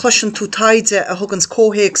nar a chluiseann tú taide a thugans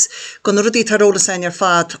cóhéics go na rudí tarólas ar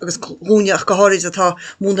fad agus gúneach go háirid atá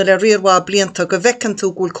múna le riorhá blianta go bhheiceann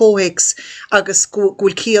tú gúil cóhéics agus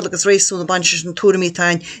gúil cíal agus rééisú na bainteas an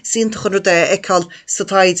túramítáin is ionta chuirde eáil sa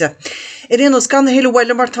taide. Iréanos gan na héile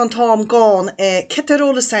bhile mar tá tám gáin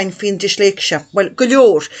cetarólas ain faoin Disléicse, well go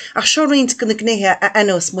leor ach seo riint go na gnéthe a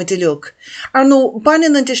enos mu dileog. Ar nó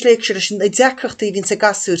baineann an Disléicse sin a deachreachtaí hín sa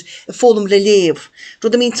gasúr a fólam le léamh.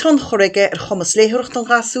 Rud a mín tron choraige ar chumas léthireacht an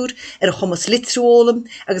gasúr, ar a chumas litriólam,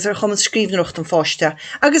 agus ar chumas scríbhneacht an fáiste,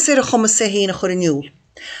 agus ar a chumas sa héana chuir aniuil.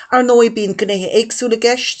 Ar nói bín gnéthe éagsúla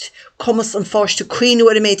geist, chumas an fáiste cuiinú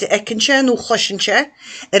ar a méide ecinse nó chluisinse,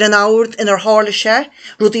 ar an áard in ar hálaise,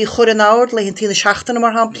 rudí chur an áard le tína seachtainna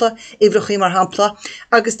mar hampla, éibhrechaí mar hampla,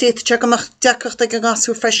 agus déite amach deachreachta an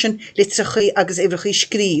gasúr freisin litrichaí agus éibhrechaí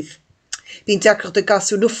scríb. Bín deachreacht a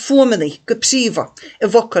gasú nó fuamaí go príomha a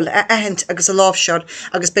bhocail a ahent agus a lábhsear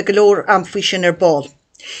agus be go leor am faoi sin ar ball.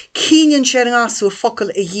 Cíneann sé an gasú focail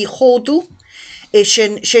a dhí chódú,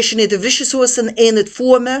 sé sin iad a bhrisisúas an éad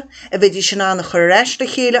fuama a bheití sin anna chur reis le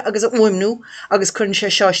chéile agus a uimnú agus chun sé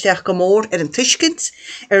seisteach go mór ar an tuiscint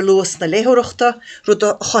ar luas na léthireachta rud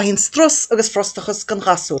a chaithín stras agus frostachas gan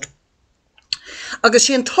gasúr. Agus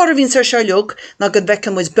sé an tarhín ar seoleog na go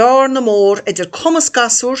bheiceann muid bear na mór idir chumas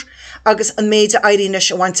gasúr agus an méide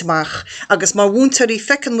éiríneis a bhaintteach agus mar bhúntarí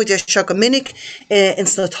feiceann muid seo go minic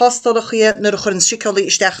ins na tástálachaí nar a chur an sicálaí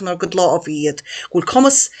isteachnar go lá a bhíad, gúil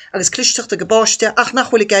chumas agus clisteachta go báiste ach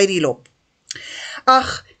nachhfuil gaiirí lob.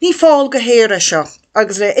 Ach ní fáil go héire seo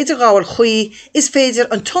agus le idirgáil chuí is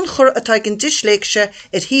féidir an tonchur atá an Disléicse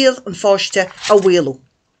ar híal an fáiste a bhfuilú.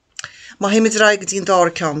 Má himid raig dín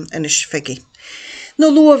dácán inis feigi. No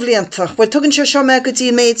luamhlíonta, bhfuil tugann sé seo me go dtí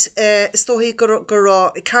méid is dóthaí gur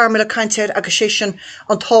Carmel Aoichainteoirí agus sé sin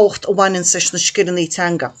an tácht ó bhaineann sais na scileanaí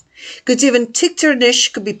teanga. Go dtíobhann tictar níos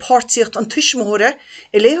go bhí páirtíocht an tuismóra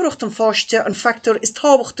I léireacht an fáiste an factor is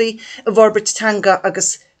tábhachtaí a bharbert teanga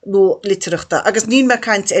agus nó litereachta. Agus níl me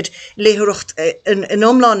caint léireacht in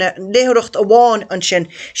omláine, léireacht a bháin an sin,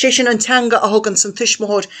 sé sin an teanga a thugann san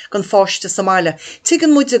tuismór gan fáiste sa Máire.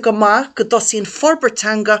 Tuigeann muide go maith go dosíonn forbert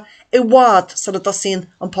teanga I bhád sa dosíonn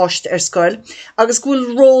an páiste Scoil, agus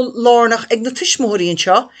gúil ról lárnach ag na tuismóiríonn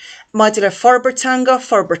seo, Maidir le forbert teanga,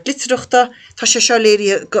 forbert litereachta, tá sé seo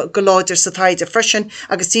léirí go láidir sa taide freisin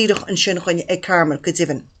agus díreach an sin chuine ag Carmel go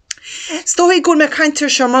dtíobhann. Stóigh gúil me caintear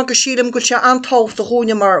seo mar go sílam gúil sé antácht a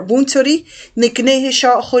dhúine mar Bhunscoil na gnéthe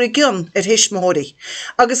seo a chuir gcionn hismóirí.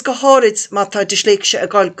 Agus go háirid má tá Disléicse a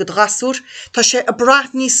gáil go Trasúr, tá sé a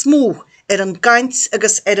brath ní smú an gaint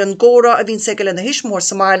agus an góra a bhín seige le na hismór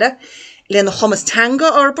sa Máire, le na chumas teanga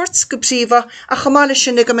arbert go príomha a chamáile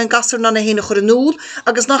sin ag an gasar na héine chuir núl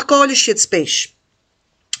agus nach gáile siad spéis.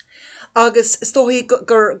 Agus stóthaí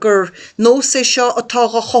gur nó sé seo atá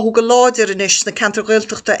a chothú go láidir inis na cantar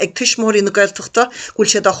Ghaeltachta ag tuismóirí na Gaeltachta, gúil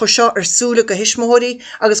sé a chu seo súla go hismóirí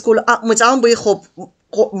agus gúil muid anbuí chob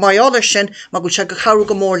maiála sin má gúil sé go charú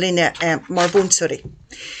go mór líne mar Bhunscoil.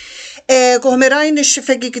 Go mé rainis sé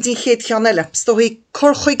feigi go dtín chéad cheanile, stóthaí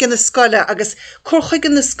corchuig na Scoile agus corchuig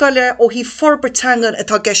na Scoile ó hí forbert teangan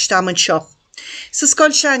atá geistáman seo. Sa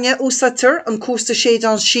Scoil seine úsátar an cústa séad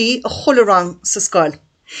an sí a Choileáin sa Scoil.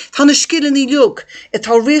 Tá na scileanaí leog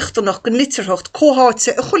atá riachtanach gan litereacht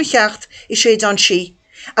cóháite a Choileácht I séad an sí.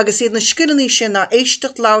 Agus iad na scileanaí sin na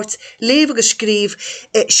éisteacht labhairt, léamh agus scríomh,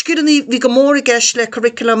 scileanaí bhí go mór I gceist le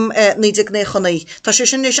curriculum 1990. Tá sé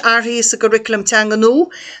sin is airthaí sa curriculum teanga nó,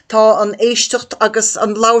 tá an éisteacht agus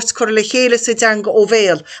an labhairt chuir le chéile sa deanga ó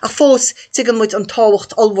bhéal, a fós tuigeann muid an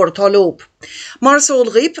táhacht allmhór atá lob. Mar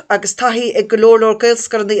sólghíb agus taithí ag go leor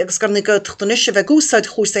Gaelscoil agus garna Gaeltacht an isise bheith gúsáid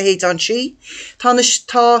chúsa héad an sí. Tá na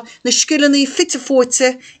scileanaí fitte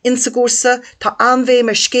fóite in sa gúsa, tá anbhéim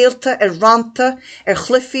scéalta ranta,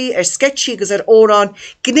 chlufií, sketchy agus órán,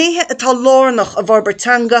 gnéthe atá lárnach a bharbert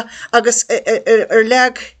teanga agus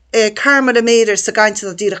leag Carmel a méidir sa gainte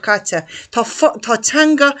na díreach caite. Tá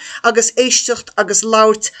teanga agus éisteacht agus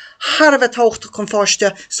labhairt Harbh tácht chun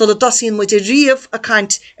fáiste so le dosíonn muid riamh a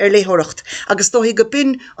caint léthireacht. Agus dóthaí go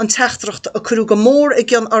bin an teachtracht a curú go mór ag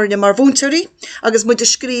gcionn airne mar Bhunscoil agus muid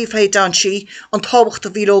scríomh héad an sí an tábhacht a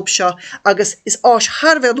bhí lob seo agus is áis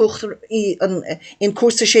Harbh luachtar in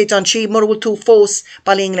cuasa séad an sí mar bhfuil tú fós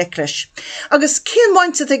bailíon le leis. Agus cén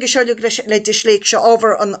bainte ag seo le Disléicse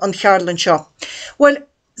ábhar an chearlan seo. Well,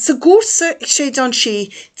 sa gúsa séad an sí,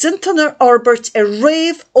 dintanar arbert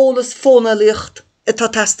réamh ólas fónalaíocht atá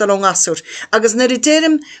testal an asúr. Agus na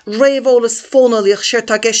déirim réamh ólas fónalaíocht sé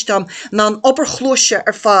tá geistam ná an obair chlóise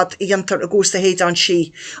fad I dhéantar a gúsa héad an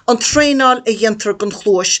sí. An tréáil a dhéantar gan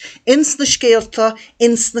chlóis, ins na scéalta,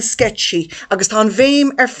 ins na sketchy, agus tá an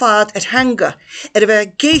bhéim fad hanga, a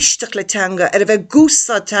bheith géisteach le teanga, a bheith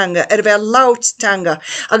gúsa teanga, a bheith labhairt teanga,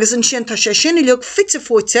 agus an sin tá sé sin I leog fitte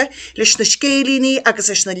fóite leis na scéalaíní agus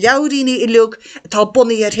leis na leabhraíní I leog tá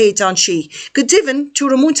bunaí héad an sí. Go dtíobhann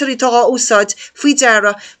túair múntarí tá úsáid faoi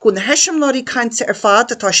deara go na heisimláirí cainte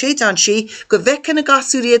fad atá séad an sí go bhheiceann na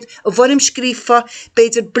gasúriad a bhfuilim scríofa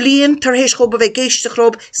beidir bliain tar héis chob a bheith géisteach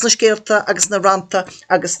rob sna scéalta agus na ranta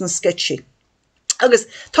agus na sketchy. Agus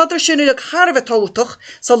táidir sin le Harbh tábhachtach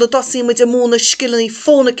sa le dosí muid móna scileanaí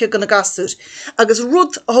fónacha go na gasúr. Agus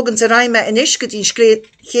rud a thugann sa raime inis go dtín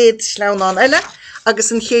chéad sleánán eile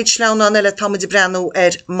agus an chéad sleánán eile tá muid brenn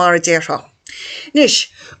mar déirtha. Nis,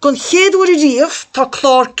 gon chéadúir riamh tá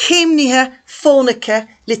chlár céimnithe fónacha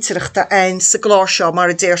litereachta ein sa glár seo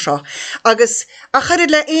mar déir seo. Agus a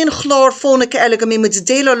chuirid le éon chlár fónacha eile go mí muid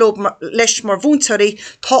déile lob leis mar Bhunscoil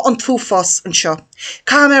tá an túfás an seo.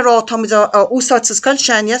 Camerará tá muid a úsáid sa Scoil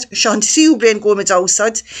seine, seo an tríú bliain go muid a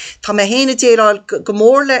úsáid, tá mé héna déile go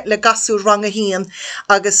mór le gasú rang a híon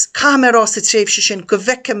agus camerará sa tréimhse sin go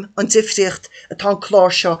bhheicim an difriocht atá an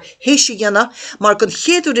chlár seo héise dhéanana mar gon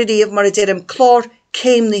chéadúir riamh mar a déirim chlár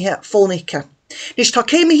céimnithe fónacha. Nis tá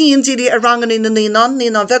céime híon díri a rangan in na níán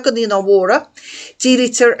bhegan ní bhra,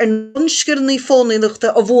 dírítar an scileanaí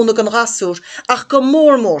fónaíochta a bhóna an gasúr ach go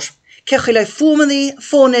mór. Cecha le fumaní,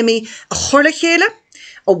 fónéimi a chuirla chéile,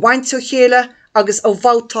 a bhaintú chéile agus ó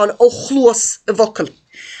bháttáil ó chlúas a bhocail.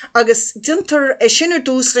 Agus dintar sinar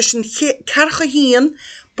dús leis an cearcha híon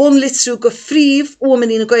bun litrú go phríomh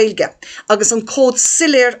uamaní na Ghaeilge, agus an cód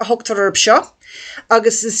Sailearna a thugtar arb seo,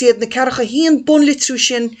 agus is iad na cearcha híon bun litrú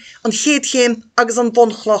sin an chéad chéim agus an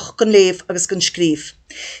bhunchlach gon léamh agus gon scríomh.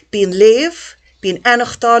 Bíon léamh, bíon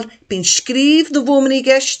anachtáil, bíon scríomh na bhuamaní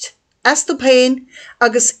gceist, Astopéin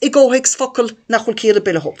agus igóhaigs focail nach chuil céile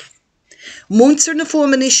bilehop. Múntar na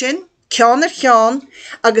fuamaní sin, cean chean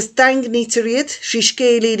agus dangnítar riad sí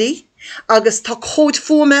scéalaí agus tá cóid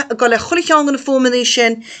fuama a go le choileáin na fuamaní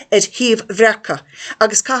sin híomh bhreacha.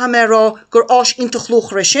 Agus caithe mé rá gur áis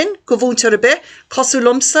intachlóchra sin go bhúntar a bit, cosú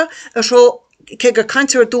lumsa a ró ke gur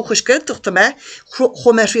cantar dúchas go dochta me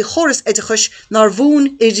cho me rí choras edechas nar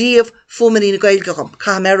bhún I riamh fuamaní na Gaelgacham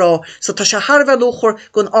caithe mé rá, so tá sé tharbheith lóchar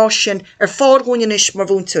gon áis sin fád gúineis mar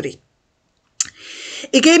bhúntarí.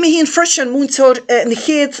 I géimi hín frisin múntar na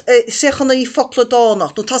chéad sechanna I focla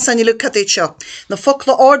dánach, nó tá sanni le cadéid seo, na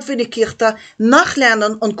focla ardmhuinicíochta nach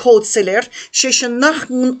leanan an cód Sailear, sé sin nach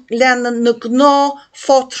leanan na gná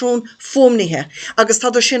fátrún fuamnithe, agus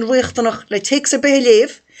tá sin ruachtanach le teicsa be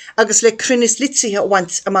léh, agus le crunis litsithe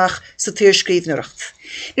want amach sa tír scríbnaracht.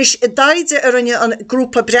 Nis I daide rinne an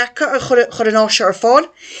grúpa brecha a chur an áise ar fáil,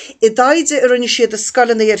 I daide rinne siad a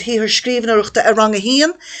scalaní híhir scríbnarachta a rang a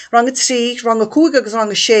hían, rang a trí, rang a cúig agus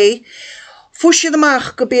rang a sé, Fú siad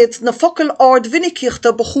amach go bead na focail ard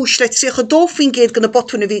viniciachta ba chúis le trícha dófin géad gan na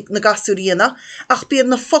botúna bhí na gasúíana, ach bead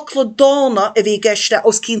na focla dána a bhí geiste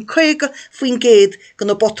os cín chuige faoin géad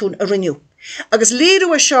gan na botún a rinniu. Agus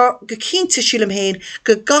léirú seo go cínta sílam héin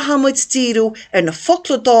go gahamid díú na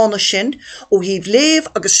focla dána sin ó híomh léamh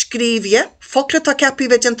agus scríbhie, focla tá ceapí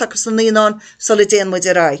bheith agus na níán sa le déanmuid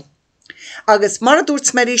a rá. Agus mar a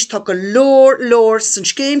dúirt meris tá go lór san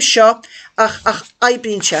scéim seo ach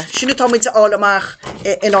eibríonse, sinna tá muid áil amach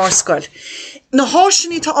in Scoil. Na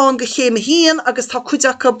háisinaí tá an go chéime hían agus tá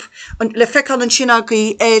cuideachab le feiceáil an sin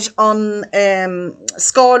agaí an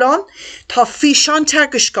Scoileáin, tá fí seán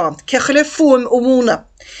teagascán, cecha le fuam ó múna.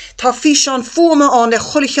 Tá fí seán fuama an le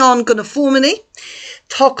choileáin go na fuamaní,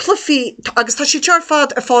 Tá clufií agus tá sé tear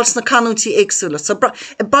fad fáils na canúntí éagsúla. So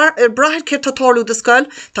brathid céir tá tarlú de Scoil,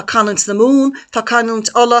 tá canúnt na mún, tá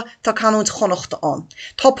canúnt ala, tá canúnt chonachta an.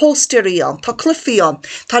 Tá pósteirí an, tá clufií an,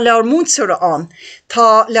 tá leabhar múnsara an,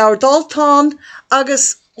 tá leabhar daltáin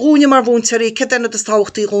agus Rúne mar bhúntarí ce denna is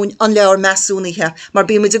táchtaí rún an leabhar measúnaithe, mar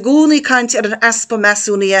bí muid a gúnaí caint an aspa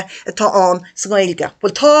measúnaithe atá an sa Ghaeilge.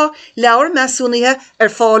 Bhfuil tá leabhar measúnaithe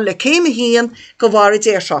fáil le céime hían go bhhar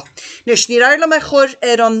déir seo. Nus ní raibh le me chur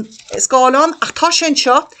an Scoileáin ach tá sin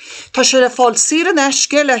seo, tá sé le fáil siar an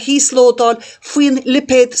eisce le híos lódáil faoin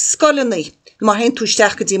lipéad scolaní. Má hen tú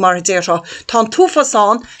steachgadí mar a déir seo. Tá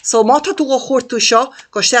túfasán, so má tá tú go chóirtú seo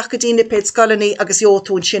go steachgadí lipéad scolaní agus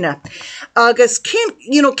jótún sinne. Agus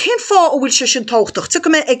cén fá ó bhfuil se sin táchtach, tu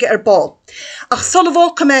go mé ige ar ball. Ach sola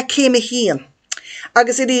bhá go mé céime hían.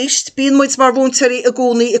 Agus I ríist, bíon muid mar bhúntarí a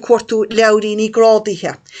gúnaí I cuartú leabhríní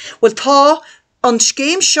grádaithe. Bhfuil tá an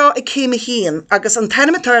scéim seo I céime hían agus an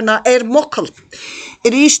tenimitarna mocail. I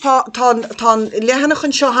ríist tá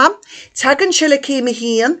lehanachan seo ham, tegann se le céime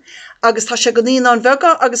hían, agus tá sé go níon an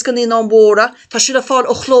bhega agus go níon an mhóra, tá si le fáil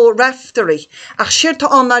ó chló reftarí. Ach siar tá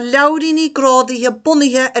an na leabhríní grádaithe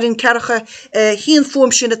bunaithe ar an cearcha hían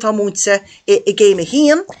fuam sinna tá múnta I géime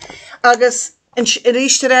hían. Agus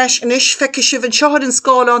ríiste in is feice sibh an seohad an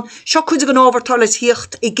Scoileáin, seo chuide an ábhartá le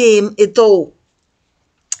tíocht I géim I dó.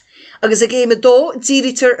 Agus a géime dó,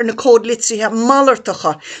 dírítar ar na cód litrithe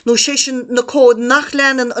malartacha. Nó sé sin na cód nach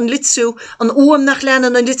leanan an litsú, an uam nach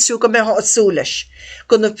leanan an litsú go metha a súlis.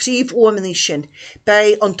 Go na príomh uamaní sin.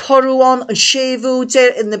 Bei an torúán, an sévú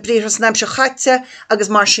de in na bríthas neamse chaite agus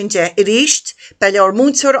mar sin de. I ríist, bei leabhar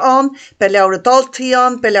múntar an, bei leabhar a Daltaí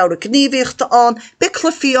an, bei leabhar a gníomhíochta an, bei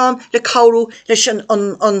clufií an le cabhrú leis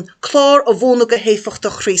an chlár a bhóna go héifachta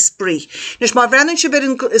chrís brí. Nus mar bhreanann si bit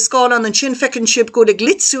in Scoileáin an sin fecinn sib go le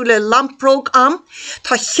glitsú le lampróg am,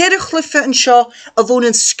 tá cheir chlufa an seo a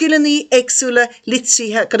bhónann scileaní éagsúla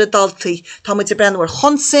litrithe go a Daltaí. Tá muid a brenn ar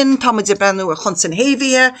chonsin, tá muid a brenn ar chonsin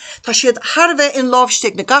héimhíthe, tá siad tharbheith in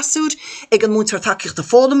lábhsteig na gasúd ag an múntar takeíocht a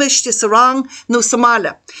fólamist is a rang nó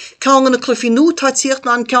Somália. Ceann na clufií nó tá tíocht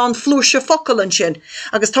ná an ceann flúirse focail an sin,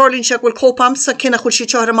 agus tarlíonn se bhfuil cópamsa cinna chuil si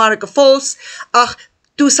tear mar go fós ach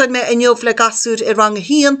dúsad me inniuh le gasúd I rang a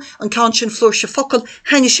hían an ceann sin flúirse focail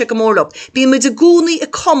haine se go mórlab. Bí muid a gúnaí I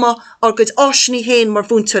cuma ar go áisinaí héin mar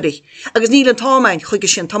bhúntarí. Agus níl an támain chuige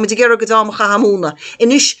sin, tá muid ggéar go dámacha hamúna.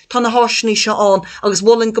 Inis tá na háisinaí seo an agus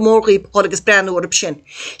bhfuilinn go mórgaí agus brenn orb sin.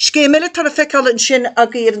 Scéimiile tar a feiceáil an sin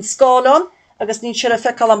agaí ar an Scoileáin, agus ní se le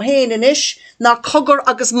feiceáil am héin inis, ná cogur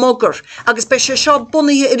agus mogur, agus bei sé seo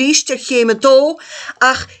bunaithe I ríist ar chéime dó,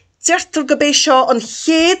 ach deirtar go bé seo an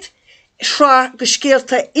chéad Sra go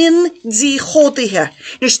scéalta in dí chodaithe.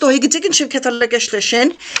 Nus dó go digann sin cetal leis lei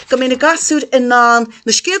sin, go mé na gasúd in ná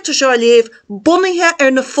na scéalta seo léomh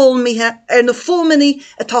bunaithe na fómaní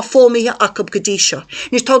atá fómaithe acab go dtí seo.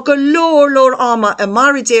 Nus tá go leor ama a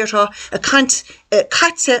maridéirtha a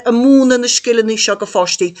caite a múna na scilaní seo go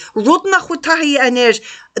fáistí. Rud nach chu taí anéir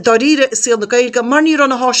daríre is síl na Gaeilge mar ní ran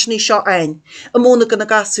na háisinaí seo ein. A múna go na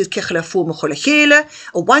gasúd cecha le fóma chola chéile,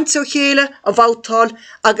 a bhainteo chéile, a bhátál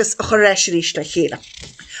agus a choréisiríis le chéile.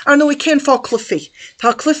 Ar nó I cén fá clufií.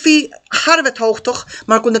 Tá clufií Harbheith tóchtach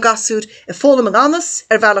mar go na gasúd I fólam an anas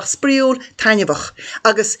bhealach spríúil tainebach.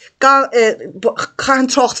 Agus chaan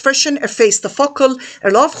trocht frisin fééis de focail,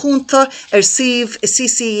 lábhchúnta, síomh I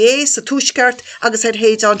CCA sa túisceart agus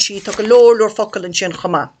héad an si tá go leor focail an sin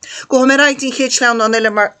chomá. Go mé raidín chéad leann an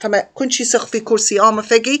eile mar tá cunsíoach bhí cuasaí ama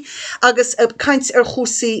feigi agus caint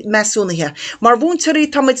chúsaí measúnathe. Mar bhúntarí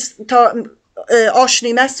tá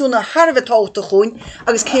áisinaí measúna Harbheith tóta chuin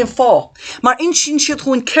agus céim fá. Mar insin siad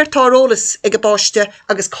chuin ceirtárólas ag báiste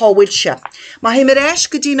agus cáhfuilse. Má hé mar éis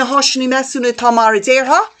go dtí na háisinaí measúna tá mar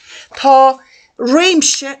déirtha, tá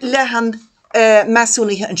réimse lehan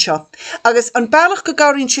measúnathe an seo. Agus an bailach go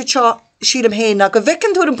garíonn siad am héna go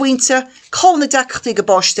bhecinn tú an buinte cána deachtaí go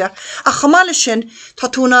báiste a chamáile sin tá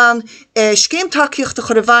túna scéimtaíochta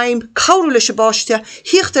chur a bhaim cabhrú leis a báiste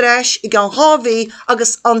híocht éis I gan ghábhí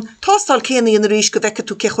agus an tástal céanaí in ríis go bheice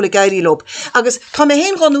tú cechola gairí lob. Agus tá mé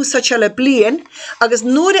héon gan úsá se le blian agus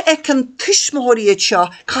nuair a eccan tuismóirí seo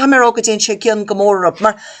camera go déon sé gceann go mórab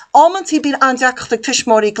mar ámantí bíon an deachtaigh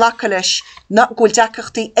tuismóirí ghlacha leis na ghfuil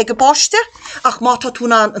deachtaí ag go báiste ach má tá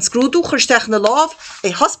túna an scrúdú chuirsteach na láb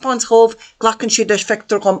haspáint rómh ghlachann siad leis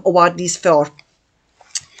fector gom ó bhád níos fearr.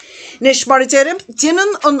 Nis mar déirim,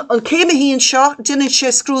 dinan an céime híonn seo, dinan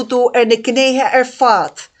sé scrúdú na gnéthe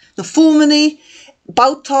fad. Na fómaní,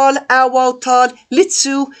 bátáil, ábhátáil,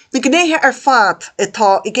 litzú, na gnéthe fad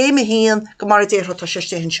atá I géime híonn go mar déirtha tá sé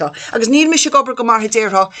stéhann seo. Agus níl me sé gobar go mar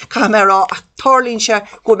déirtha camera ach tálíonn sé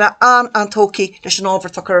go me an tócaí leis an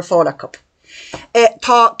ábhar tá chur fálacha.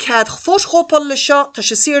 Tá cead fóschópal le seo tá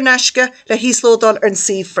sé siarneisce le híoslódal ar an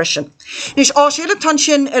síomh freisin. Nís áisiile tan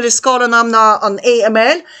sin ar is scáil an amná an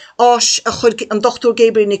AML ás a chud an Dr.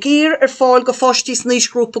 Gabriel Nicír ar fáil go fáistís níos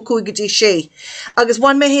grúpa 56. Agus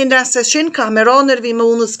bhain mé héon leis sin camerán ar bhí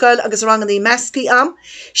Bhunscoil agus ranganí meascaí am,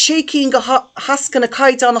 sé cín go hascan na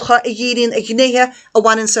caiideannacha a dhéiríonn a gnéthe a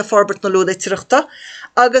bhhainn sa forbert na lúla tíreachta.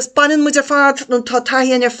 Agus banan muidir fad nó tá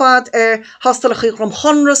taíonn ar fad ar hastalach rom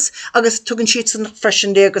chonras agus tugann siad san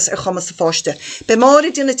freisin léagus ar chumas sa fáiste. Be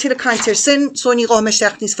máir duna tíle caiintear sin soní go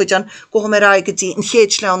meisteach níos fuidean go mé ra go dtí an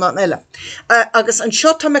chéad sleán an eile. Agus an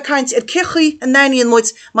seo tá me caint ar cechaí an naíon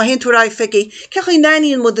muid má hen tú ra feigi, cechaí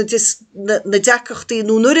naíon mud na deachachtaí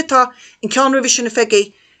nó nuiritá in ceanra sin na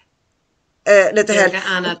feigi le a hel.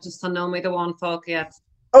 Anna, just an nóid amháin fág.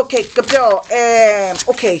 Ok, go bra.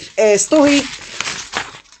 Ok, stóí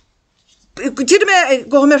Did me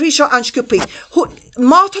go me rí seo anscúpi.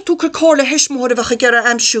 Má tá tú cóla heismóir a bheitcha gear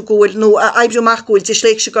amsú góil nó a ebrúach góil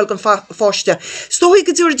Disléicse gáil gan fáiste. Stóí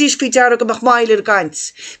go dúir dís fao deara go mach Máire ar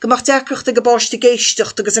gaint, go mach deacrocht a go báiste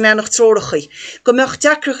géisteach agus an enach trórachaí, go mach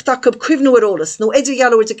deacrocht a go cuimhnúarólas nó idir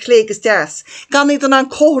gealúir de clégus deas, gan iad an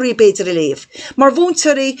cóirí beidir a léh. Mar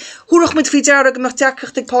bhúntarí, thuach mit fao deara go mach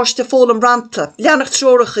deacrocht ag páiste fólam ranta, leanach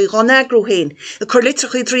trórachaí gá negrú héin, a chur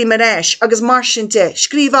litrachaí trí mar éis agus mar sin de,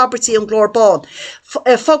 scríb abertí an glórbán,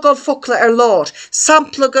 fogáil focla ar lár,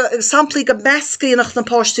 samplaí go meascaíach na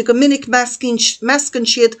páiste go minic meascan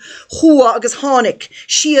siad chua agus tháinig,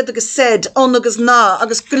 siad agus sed, an agus ná,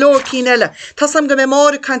 agus glór cín eile. Tá sam go mé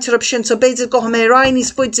máir caintear ab sin so beidir go mé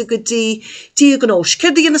rainíos fuide go dtí diagnós.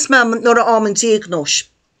 Céir dhéanas mem nuair a am an diagnós.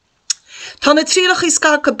 Tá na trílach is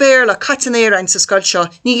sca go béirla catanéir sa scoil seo,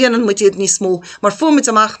 ní dhéanaan mu iad níos mó, mar fumid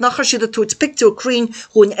amach nachar siad a túirt picú crin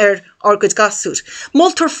chuin ar go gasúr.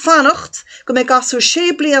 Moltar fannacht go mé gasúr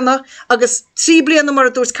 6 bliana agus 3 bliana mar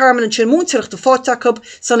a dúirt Carmel an sin múntireacht a fáteachab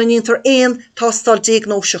san iniontar éon tástal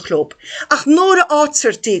diagnóise chlób. Ach nóair a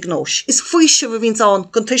áitsir diagnós is fuise bh vín an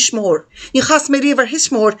gon tuismór. Ní chas mé riomhar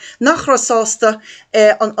hismór nach rasásta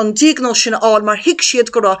an diagnós sin áil mar hiic siad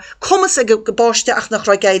go rá cumas ag go báiste ach nach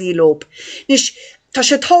ra gairí lob. Nis tá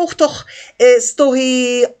sé tóchtach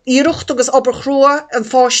stóhí íirecht agus oberchrua an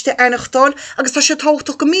fáiste einachtáil agus tá sé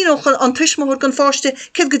tóchtach go míoch an tuismór gan fáiste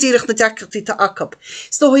cid go ddíireach na deachtaí tá acab.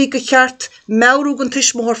 Stóhí go cheart meú an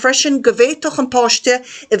tuismór freisin go bhéitoch an páiste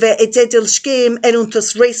I bheith I dédil scéim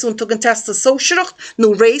arúntas réisúnta an testa sóisiireacht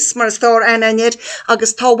nó réis mar is fearr ainaid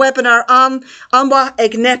agus tá webinar anha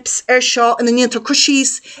ag neps ar seo in iniontar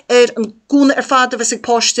cruisís ar an gúna ar fada bheits ag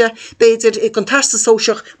páiste beidir ag an testa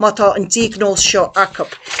sóisiach má tá an diagnós seo acab.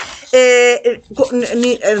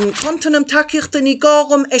 Contanam takeíochta ní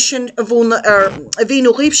gágam sin a bhí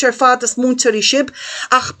nó ríb sé fad as múntarí sib,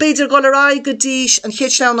 ach beidir go rá go díis an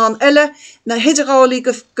chéitleán an eile na hiidirálaí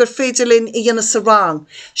gur féidirlinn I dhéana sa rang.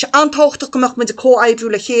 Se antóchtach gomach mu a cóaibbrú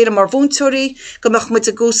le chéile mar bhúntarí, gomach mu a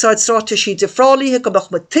gúsáid stráteisí de frálíthe, gomach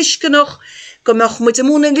mu tuiscinach, gomach mu a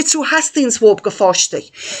múna litrú Hastings-wób go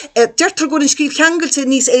fáisteach. Deirtar go an scíb cheangailte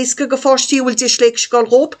níos éasca go fáistíí bhfuil Disléicse gáil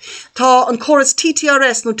hóp, tá an choras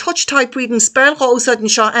TTRS nó touch type reading spell gá úsáid an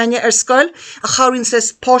seo aine Scoil a charín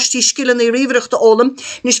leis páistí scileanna ríomhaireachta ólam,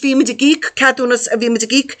 níos bhí mu a gíic cadúnas a bhí mu a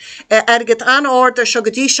gíic airgad an áda seo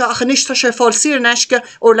go dtí seo a chanistá sé fáil sír neisce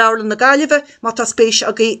ó leabharlann na Gaillimhe má tá spéis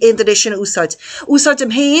a gí éidir sin úsáid. Úsáid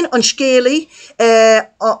am héin an scéalaí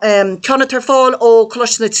ceannatar fáil ó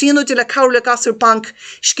Coláiste na Tríonú de le Cabhla Gasúr Bank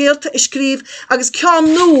scéalta I scríb agus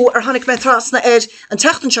cean nó ar tháinig mé trasna an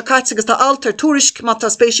teachtain seo caiite agus tá altar túrisc má tá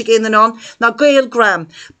spéisiigh éanán na Gaelgram.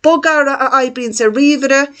 Bogara a aibríonn sé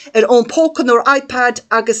riomhare ar ón pócan ó iPad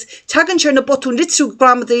agus tegann sé na botún litrú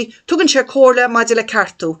gramadaí tugann sé cóirle maidir le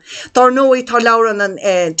cartú. Dar nóí tá leabharann an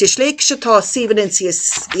Disléicse tá Stephen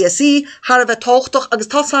ESE Har bheith táchtach agus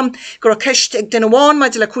tá sam gur ceist ag den bháin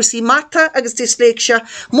maidir le cuasaí mata agus Disléicse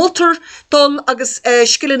multar dul agus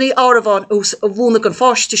scileannaí áramháin ús a bhúna an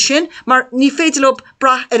fáiste sin, mar ní féidir op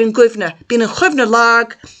brath ar an gcuimhne. Bín an chuimhne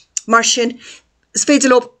lag mar sin is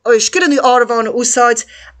féidir op scileannaí áramháin úsáid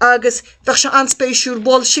agus bheith se anspéisiúr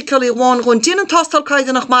bhil sicalaí bháin chun déanaan tástal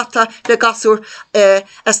caiide nach mata le gasúr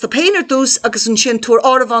as tá péinar dús agus an sin túr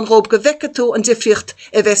áramháin rób go bheice tú an difriocht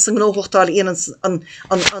a bheits an gnóthachtáil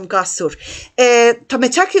an gasúr. Tá mé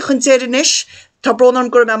teiciú chun déirenis, tá brónarm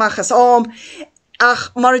gur me amachchas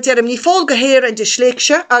ach mar deirem ní fáil go héir an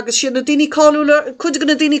Disléicse agus sin na daoine cáúla chuide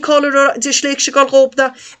na daoine cáúla Disléicse gáil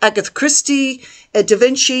róbda agus Christie, Da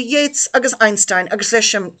Vinci, Yeats agus Einstein agus leis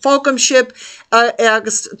sem fágam sib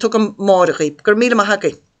agus tugam máirí. Gur míle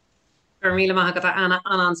maithagaí. Gur míle maithagad anna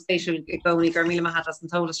an spéisiú gcónaí gur míle maithad an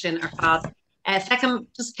tólas sin ar fad. Fecham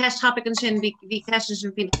just ceist topic an sin bhí ceist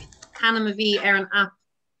sin fin canam a bhí ar an app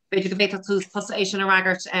beidir go bhéta tú posa é sin a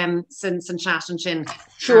ragart san chat an sin.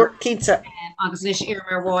 Sure, pizza. Agus níos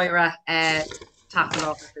ar mhaire Tacú le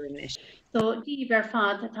Daltaí. So dí ver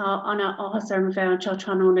fad atá anna áhas ar an bheith anseo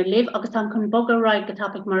tróna libh agus tá chun bogad raig go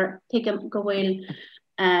topic mar tuigim go bhfuil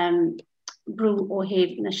brú ó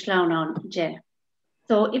héh na sláánán de.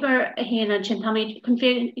 So ibar a héana sin táid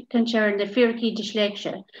conséir na fearcí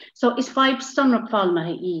Disléicse. So is 5 stonrach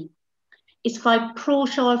fáilmathe í. Is 5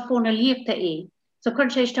 próseáil fóna líochta é. So chun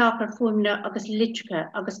sé isteach ar fuaimne agus litricha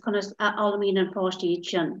agus conas a allamín an páistí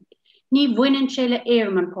sin. Ní bhaineann sé le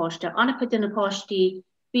éirm an páiste, anna chu duna páistí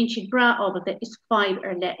bhíonn siad bra ábhada is 5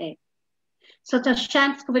 ar le é. So tá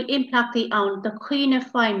seans go bhfuil impactaí ann do chuoine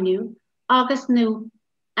feimniú agus nó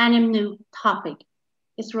animnú topic.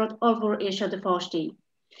 Is rud ábhar é seo de páistí.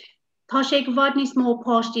 Tá sé go bhfad níos mó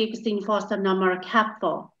páistí agus daoine fásta ná mar a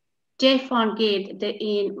capá. Défán géad de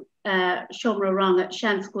aon seomra ranga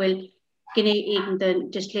seans go bhfuil gné éigen den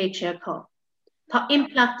Disléicse có. Tá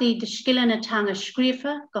implachtaí de scileanna teanga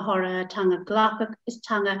scríofa go háirithe teanga ghlachach is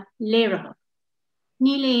teanga léirithe.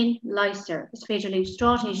 Ní léon leiser is féidir líon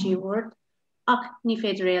strátéisí uairt ach ní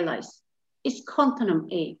féidir é leis. Is contanam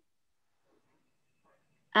é.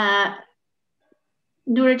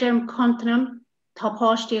 Nuair a dearm contanam tá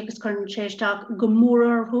páistí agus chun sé isteach go mór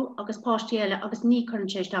orthu agus páistí eile agus ní chun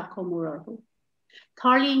sé isteach go mór orthu.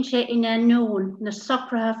 Tarlíonn sé ina nón na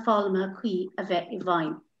socrathe fáilme chuí a bheith I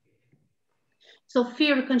bhain. So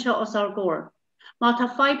fear chun seo os ar góir. Má tá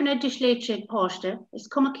feibanna Disléicse páiste is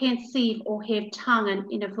cuma cén siomh ó héamh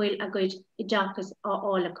tangan ina bhfuil a gcuid Ghaeltacht á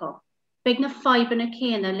álacha. Beidh na feibanna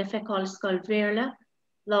céine le feiceáil Scoil Bhéarla,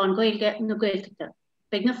 lán-Ghaeilge na Gaeltachta.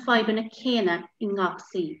 Beidh na feibanna céine I ngach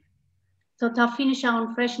siomh. So tá fine se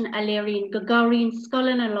an freisin a léiríonn go gabhraíonn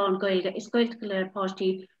scoileann na lán-Ghaeilge is Gaeltacht le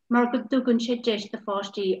páistí mar go dtugann sé deis de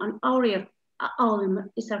páistí an áiríocht a álam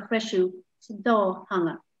is ar freisiú sa dá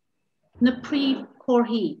hanga. Na príomh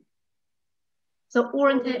chomharthaí. So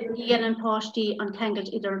orinthe dhéanann páistí an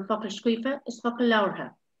cheangailt idir an focail scríofa is focail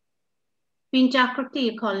leabhartha. Bhíonn deacrachtaí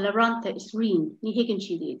a cáil le rannta is rion, ní higann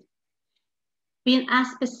siad iad. Bhíonn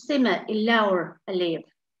aspa sime I leabhar a léamh,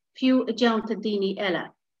 fiú a deanta daoine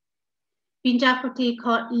eile. Bhíonn deacrachtaí a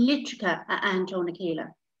cáil litricha a ann na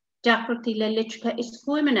chéile. Deacrachtaí le litricha is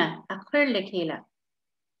fuaimine a chuir le chéile.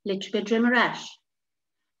 Litricha drimarais.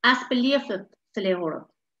 Aspa líofacht sa léthireacht.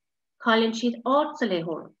 Cáilann siad áit sa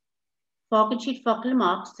léthireacht. Fágann siad focail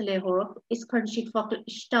amach sa léthireacht is chuireann siad focail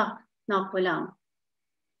isteach nach bhfuil ann.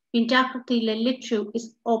 Bhíonn deacrachtaí le litriú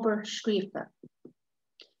is obair scríofa.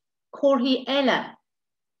 Chomharthaí eile.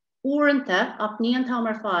 Uaireanta ach ní an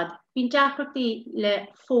tamar fad bín dacrochtaí le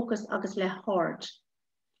fócus agus le hard.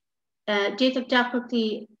 Déadach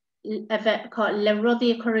dacrochtaí a bheith le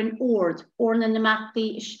rudaí a chur in ord, orna na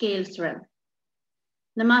mathtaí is scéalsre.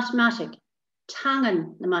 Na mathematic,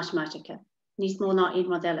 tangan na mathematica, níos mó ná iad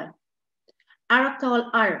modella.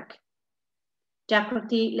 Aireachtáil Airt.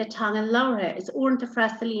 Dacrochtaí le tangan láirithe is orintha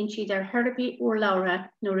freistalíonn siad ar therapi uair láirithe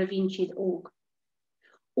nuair a bhíonn siad óg.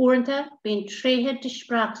 Orintha bíonn tréthe de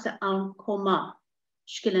sprágsa ann comá,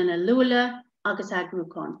 scileanna luala agus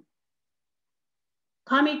agrúcháin.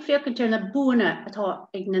 Caimid féachaintear na búna atá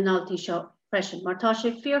ag na náltaí seo freisin, mar tá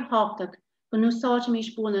sé fíorthábhaach go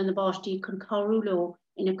núsáidimís búna na báistí chun cabhrú leo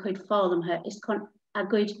ina chuid fálamthe is chun a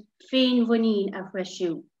gcuid féin bhaín a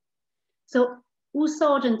freisiú. So,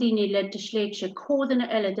 úsáid an daoine le Disléicse códanna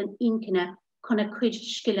eile den incinne chun a chuid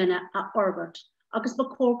scileanna a orbert, agus ba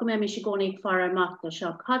cór go mé sé gcóna ag fear amachta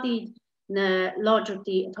seo cadíd na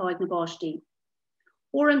láidirtaí atá ag na báistí.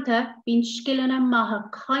 Orintha bíonn scileanna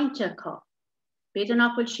maithe cainte cá. Beidir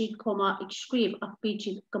nach bhfuil siad comá ag scríomh ach bíonn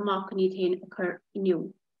siad go mac níd féin a chur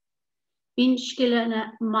inniu. Bíonn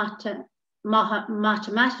scileanna maithe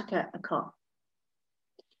matematica acu.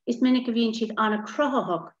 Is minic a bhíonn siad anna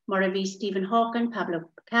crothathach mar a bhí Stephen Hawking, Pablo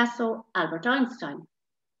Picasso, Albert Einstein.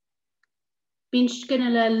 Bíonn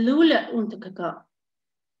scileanna luala úntacha acu.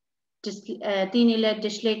 Daoine le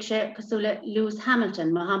Disléicse cosúla Lewis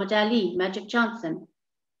Hamilton, Muhammad Ali, Magic Johnson.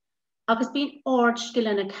 Agus bíonn ord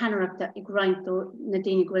scileanna ceannaireachta ag roinntó na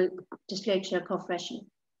daoine go bhfuil Disléicse acu freisin.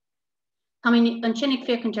 Tá an sinnig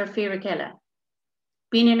féachaintear fíorach eile.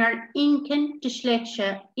 Bíonn ar incin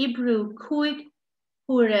Disléicse ibrú 5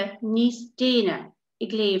 huaire níos déine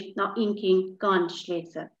ag léamh ná incin gan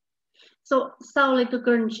Disléicse. So, saola go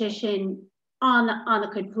gcuireann sé sin anna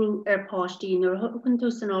chuid bhrú ar páistí nuair thugann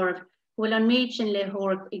tú san áireamh bhfuil an méid sin le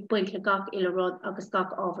thabhairt ag buint le gach ilerád agus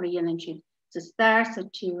gach ábhar a dhéanann siad. Sa stair sa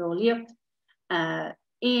tíreolaíocht,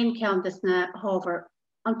 éon ceantas na hábhar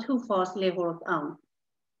an túfás le thabhairt ann.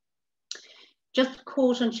 Just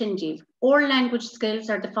quote on Shinjiv. All language skills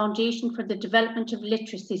are the foundation for the development of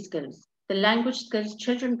literacy skills. The language skills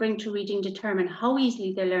children bring to reading determine how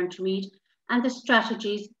easily they learn to read and the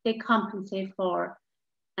strategies they compensate for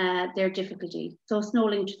their difficulty. So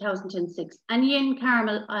Snowling 2006. And yin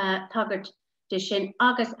Carmel Taggart Dishin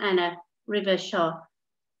Agus Anna Riva Shaw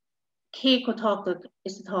Keiko Talk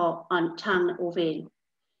is the on Tang O'Vale.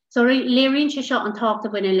 So Léiríonn sé seo an tácht a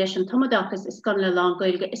bhaine leis an Tomadachas is gan le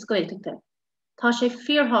lán-Ghaeilge is Gaeltacht. Tá sé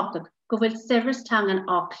fíorthábhaach go bhfuil severas tangan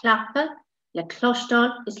á clappa, le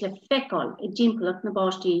clostáil is le feicáil i dtimpeallacht na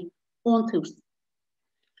báistí ón tús.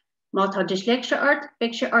 Má tá Disléicse ort,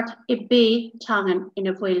 beidh sé ort I bé tangan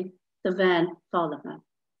ina bhfuil do bhean fálamtha.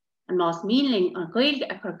 An más míling an Ghaeilge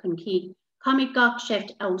a chur chun cíd, caimid gach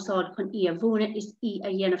séft úsáid chun I a bhúna is I a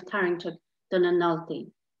dhéanamh tarraingteach don an náltaí.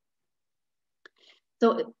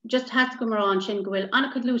 So just has go mar an sin go bhfuil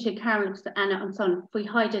anna chud lúte Carmel sa Anna an son faoi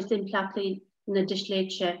haide sin pleachtaí na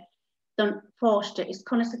Disléicse don fáiste is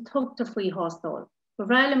Conas a tugta faoi hástáil. Go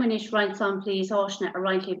bhreile man is roint samplaí is áisna a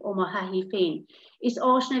rointlíb ó má haithí féin. Is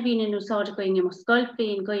áisna bhín in úsáide going I Mhíchíl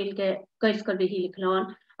féin Gaelscoil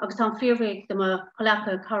Mhíchíl agus tá fíormhaigh do má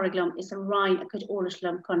cholacha caraglam is a roin a chud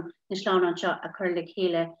ólaslam chun na sláán an seo a chur le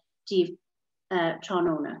chéile díobh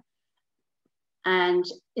tróna. And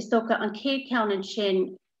is tócha an céad ceann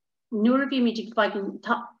sin nuair a bhí muidig faighinn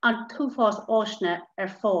an túfás áisna ar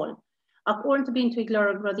fáil. Ach orintha bíonn tú ag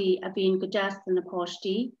leor rudaí a bhíonn go deasta na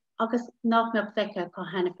páistí agus nach meach feice cá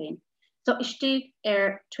hena féin. So istíigh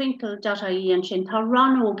ar twinkle.ie an sin tá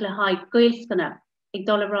ranóg le haid Gaelscoile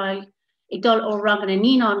ag dul ó rangan a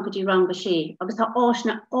níán go dtí ranga sé, agus tá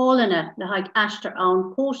áisna álanna le haid eistar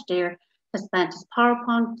ann póstéir tá spent is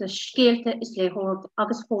PowerPoint, tá scéalta is léthabhairt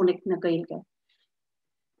agus fónic na Gaeilge.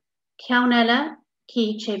 Ceann eile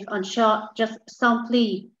cíd sibh an seo just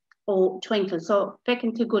samplaí ó twinkle, so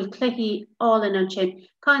fecinn tú gúil cluichí álan an sin,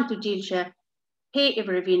 cáin tú díalse, pe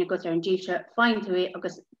ibre a bhína go ar an díalse, fáin tú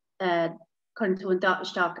agus chun tú an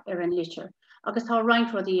isteach ar an litir. Agus tá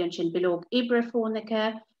roinnt rudaí an sin bilóg ibre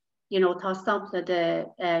fónacha, tá sampla de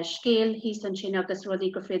scéal hís an sin agus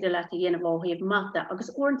rudaí go féidir leat a dhéanamh áthaíomh mata, agus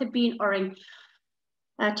orintha bíonn oring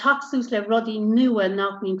taxús le rudaí nua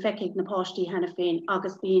nach mín feiceigh na páistí hena féin,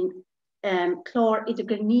 agus bíonn chlár idir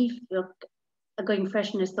go níomh a going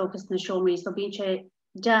freisin is tóchas na seomraí, so bíonn sé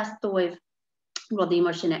deas dóibh rudaí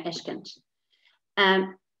mar sinna eiscint.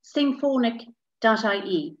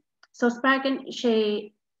 Singphonic.ie. So spreagan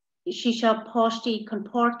sé seo páistí chun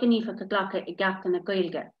páirt gníomha go ghlacha I gceachta na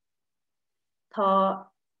Gaeilge. Tá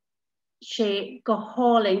sé go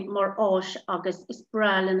háling mar áis agus is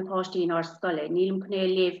breall in na páistí in Scoil. Nílim chuné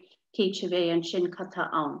léamh céad sé bheith an sin chattá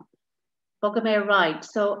ann. Bogam mé right,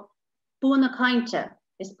 so Buna kainte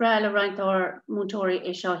is brala rint or muntori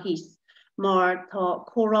is seo hís, mar tá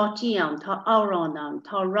chorátí an, tá árán an,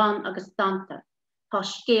 tá ran agus danta, tá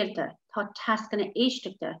scéalte, tá tascanna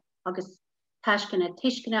éisteachta agus tascanna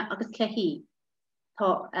tiiscanna agus clehí.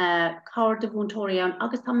 Tá cáir de bhúntóirí an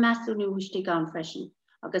agus tá measúnú huistí gan freisin,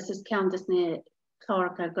 agus is ceantas na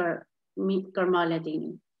chláracha gur mála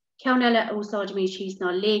daoine. Ceann eile úsáid mí síos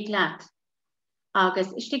ná leaghlacht,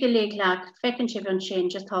 agus istigh leaghlacht fecinn sibh an sin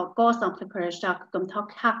just tá gás ampla chuiristeach gom tá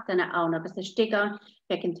ceachtainna ann, agus istigh an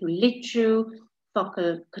fecinn tú litrú,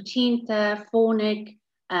 focail cotínta, fónic,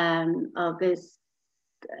 agus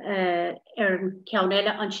ceann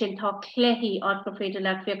eile an sin tá cléthaí áit go féidir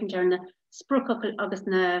le fecinn dear na sprucail agus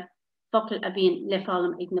na focail a bhíonn le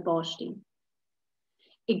fálam ag na báistí.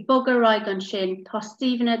 Ig bogar raig an sin tá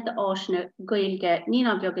Stephenna de áisina Gaeilge ní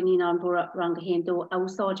an beag a ní an bhra ranga héan dó a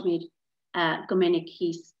úsáid míid go minic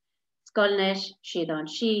hís. Scoilneis, siad an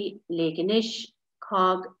si, léganis,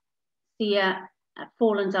 cog, sia,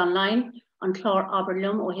 fólands online, an chlár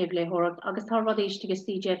Aberlum ó heb le hórach, agus tá rud éiste agus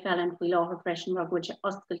CJ Fallon faoi láthair freisin ra gúilte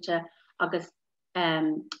oscailte agus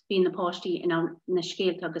bhíon na páistí in na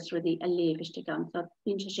scéalta agus rudí a léhiste gan, so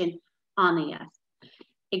bhíonn sé sin anna.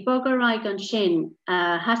 Ig bogar raig an sin,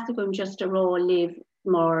 hasta gom just a rá léh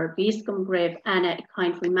mar bhís gom greibh anna ag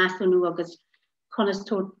caint faoi measúnú agus Conas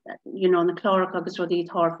tó, na chlárach agus rudí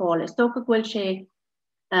tar fáil. Is tócha bhfuil sé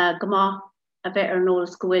gomá a bheith nó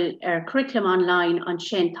Scoil curriculum online an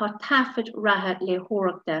sin, tá tafid rathe le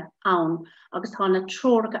hóireachta ann, agus tá na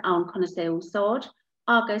tróracha ann Conas é úsáid,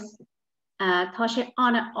 agus tá sé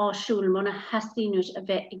anna áisiúil muna heastíúis a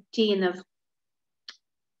bheith ag déanamh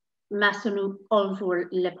measúnú olmhúir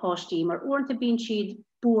le páistí, mar uaireanta bíonn siad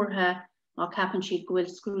buairthe má capann siad go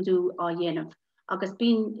bhfuil scrúdú á dhéanamh. Agus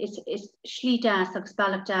bín is slí deas agus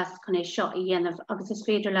bailach deas chun é seo a dhéanamh, agus is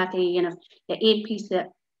féidir leat é dhéanamh le éon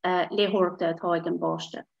píosa léthireachta atá ag an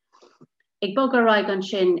báiste. Ag bogar raig an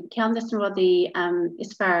sin, ceantas na rudaí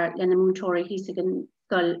is fearr le na múntóirí híosa an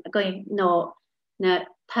Scoil nó na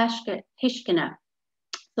thuiscinne.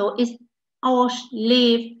 So is áis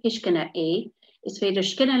léamh thuiscinne é, is féidir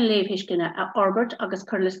scinne léamh thuiscinne a orbert agus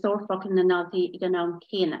chur le stórfracail na nádtaí ag an am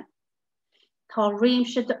chéine. Tá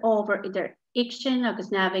réimse de ábhar idir Iction agus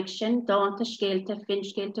naviction, dáanta scéalta,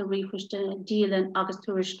 finscéalta, rifuiste, díalan agus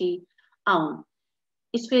tuairiscí ann.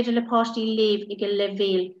 Is féidir le páistí léamh ag le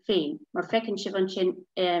bhéal féin, mar fecinn sibh an sin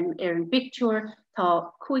ar an pictiúr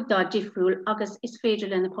tá 5 difriúil agus is féidir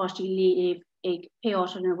le na páistí léamh ag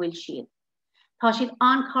peáisiún ar bhfuil siad. Tá siad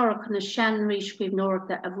ancarach na seanraí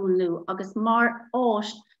scríbhneoireachta a bhúnlú agus mar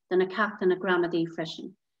áist den na ceachta na gramadí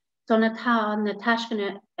freisin. So na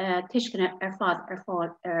tuiscinne ar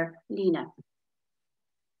fáil ar lína.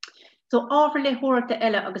 So ábhar le hóireachta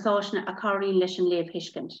eile agus áisina a Chróinín leis an léamh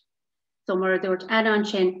thuiscint. So mar dúirt an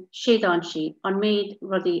sin, siad an si, an méid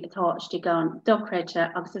rudaí atá istí gan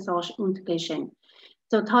dochreide agus is áis úntacha sin.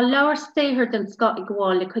 So tá leabhar stéithir den sco i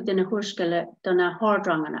gháil le chuid na thuaisceile donna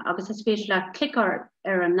hádrangana, agus is féidir le clicar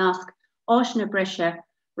ar an nasc áisina breise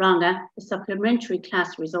ranga the supplementary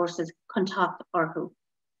class resources contact orthu.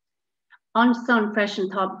 On son freisin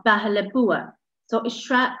tá bathe le bua, so is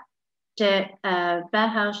sra de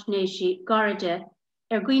bathhaus néisi garide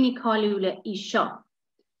gcuoine cáiliúla í seo.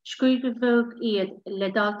 Scríbhóg iad le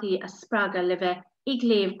Daltaí a sppraga le bheith ag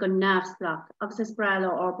léamh go neamhsplach agus is brala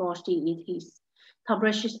ábáistí iad híos. Tá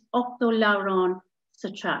breis 8 leabhrán sa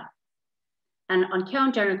tra. An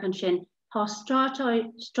ceann dearnach an sin tá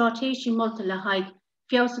stratéisi molta le haig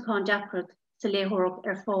fiosachán deacrat sa léthóireach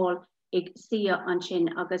ar fáil ag sia an sin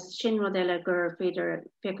agus sin rud eile gur féidir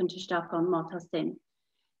feicinteisteach an mátá sin.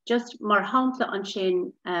 Just mar hántla an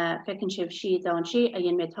sin fecinn sibh siad an si a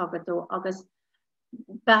dhéon méid tagadó agus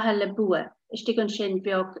bathe le bua. Istí an sin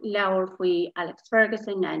bheag leabhar faoi Alex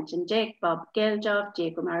Ferguson, Anton Dick, Bob Geldof,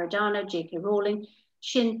 Jacob Maradona, J.K. Rowling,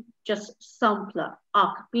 sin just sampla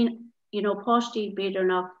ach bín páistí beidir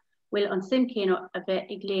nach bhfuil an simcéanna a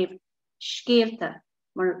bheith ag léamh scéalta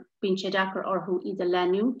mar bín sé dachar orthu iad a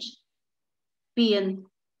leanúint bíon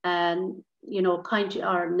kaint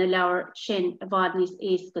ar na leabhar sin a bhfad níos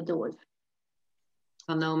éas go dóibh.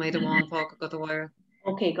 An nó méid amháin fág go bhhair.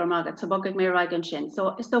 Okay, gormagad, so bogag mé raig an sin.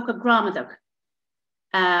 So is tócha gramadach.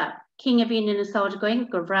 King a bhíon in asáid going,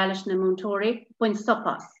 gur bhrealis na múntóirí, buin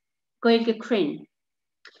sopas, Gaeilge crin.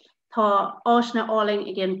 Tá áisna áling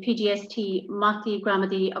ag an PDST, mataí,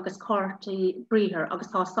 gramadí agus cártaí bríthir agus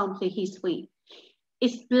tá samplaí híos faoi.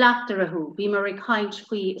 Is blachtar athú, bhí mar ag caint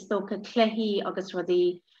faoi is tócha cléthaí agus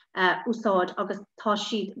rudaí úsáid agus tá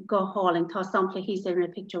siad go háling, tá samplaí híos ar na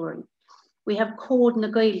pictiúirí. We have code na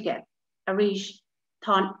Gaeilge, a rís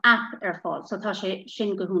tá an app ar fáil, so tá sé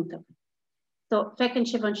sin go húntaach. So fecinn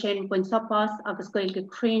sibh an sin buin sopas agus Gaeilge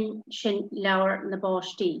crin sin leabhar na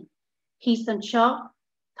báistí. Pís an seo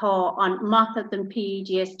tá an mata den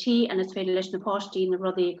PGST an is féidir leis na páistí na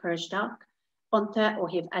rudaí chuirteach ionta ó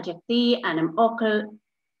híobh adjectí anam ocail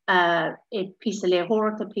i pís a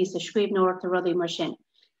léthórta, pís a scríbhneoirta rudaí mar sin.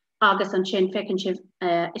 Agus an sin fecinn sibh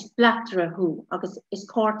is bleachtar thu, agus is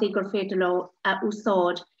cártaí gur féidir le a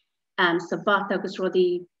úsáid sa bhat agus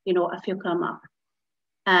rudaí a fiúcha amach.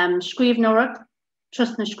 Scríbhneoireacht,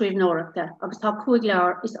 trus na scríbhneoireachta, agus tá cúig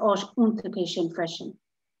leabhar is áis úntacha sin freisin.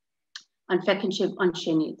 An fecinn sibh an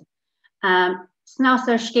sin iad. Snas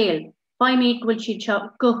ar scéal, baimid bhfuil siad seo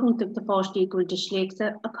go húntaach de páistí bhfuil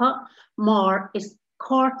Disléicse acu, mar is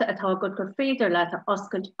cárta atá go gur féidir leat a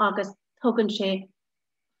oscailt agus tugann sé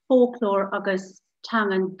folklór agus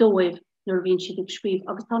teangan dóibh nuair bhíonn siad ag scríbh,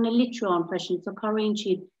 agus tá na litreán freisin, so caríonn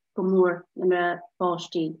siad go mór na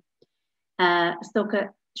páistí. Stocha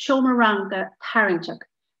seomaranga tarintach.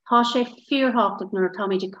 Tá sé fíorthachtaach nuair tá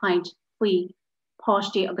méid ag caint faoi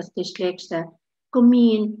páistí agus Disléicse go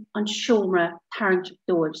mín an seomra tarintach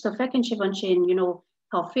dóibh. So fecinn sibh an sin,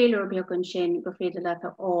 tá féileoir beag an sin gur féidir leat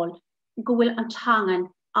a fháil, go bhfuil an teangan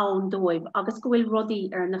ann dóibh, agus go bhfuil rudaí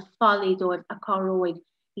ar na fálaí dóibh a cáróid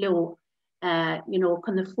leo,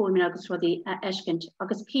 chun na fórmina agus rudaí a eiscint.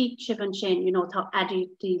 Agus pí sibh an sin, tá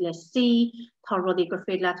adjectí le sí, tá rudaí gur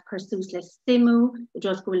féidir leat chursús le simú,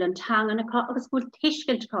 just go bhfuil an teangan acu, agus go bhfuil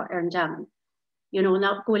tuiscint acu ar an teangan.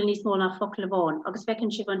 Na go bhfuil níos mó na focail amháin, agus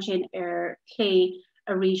fecinn sibh an sin ar clé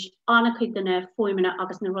a rís anna chuid duna fórmina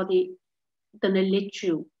agus na rudaí duna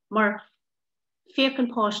litriú. Mar fécinn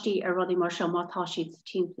páistí ar rudaí mar seo mátá siad sa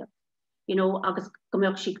timppla. Agus go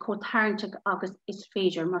mbeadh siad cótarintach agus is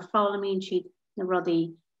féidir, mar fálamíonn siad na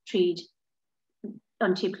rudaí tríd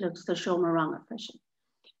an timppla sa seomaranga freisin.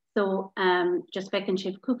 So just fecinn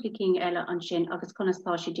sibh cúpla cinn eile an sin agus Conas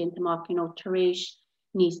tá siad déanta amach, tar éis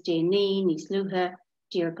níos déanaí, níos luthe,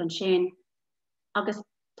 díreach an sin. Agus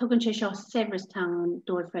tugann sé seo severas teangan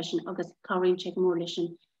dóibh freisin agus caríonn sé mór leis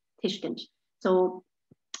an tuiscint. So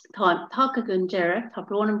tá take gon deire, tá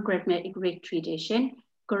bronnam greibh me ag réic tríd é sin,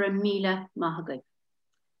 gur 1,000 maithagaibh.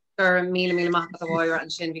 Gur 1,000 maithagad a bháire an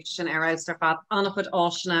sin bhí sin ar áidir fad annach chud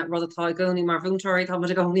áisina rud atá gcónaí mar bhúntóirí tá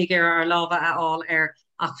muid a gcónaí gur ar lábha aáil ar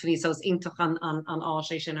achfaní so is intach an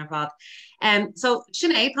áis sin ar fad. So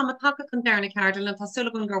sin é tá take chun dearna ceardalan tá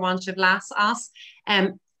sulúgan gur bhain sibh leas as.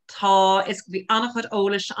 Tá is go bhí annach chud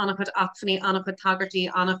ólais, annach chud achfaní, annach chud tagartí,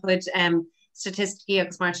 annach chud statisticí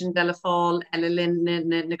agus mar sin de le fáil eile linn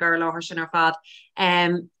na gur láthir sin ar fad.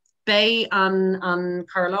 Bei an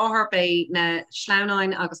chur láthair bei na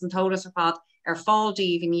sleanain agus an tóras ar fad ar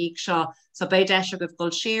fáildíh in íag seo, so bei deise go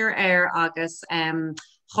bhfuil siar ar agus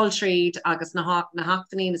choiltríd agus na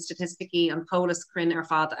hachtaní na statisticí an pólas crin ar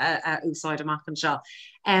fad a úsáid amach an seo.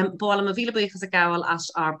 Bála a bhíle buchas a gail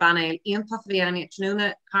as ar banéil ionpach bhíana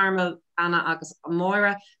tnúna Carmel Anna agus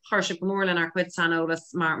Máire chuirse gomórlan ar chuid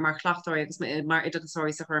sanolalas mar chhlaachtóirí agus mar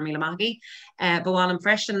idagusóirí sa chur 1,000 maithagaí. Bháil an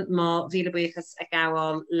freisin má bhíle buchas a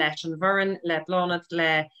gail leis an bhuireann, le blánad,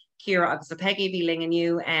 le Ciara agus a Peggy bhí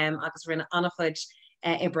linganiu agus rinne annach chuid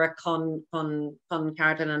ibre chun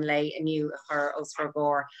cardan an lei aniu a chur os chur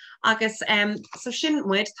gór. Agus so sin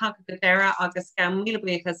muid take go deire agus 1,000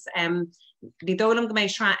 buchas Bhí dólam go méid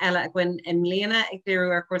sra eile a gin in mbliana ag dúrú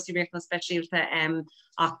ar cuasaí riach na speisialta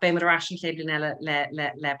ach bé mar rásin léblin eile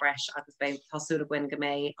le breis agus bé tasúla gin go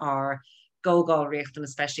méid ar gógáil riach na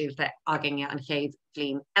speisialta aginge an chéad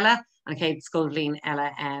bhlín eile an chéad scoil bhlín eile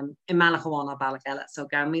i meach amháin á bailach eile, so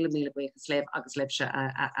 1,000 buchas libh agus libse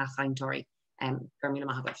a chaintóirí gur 1,000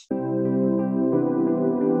 maithagaibh.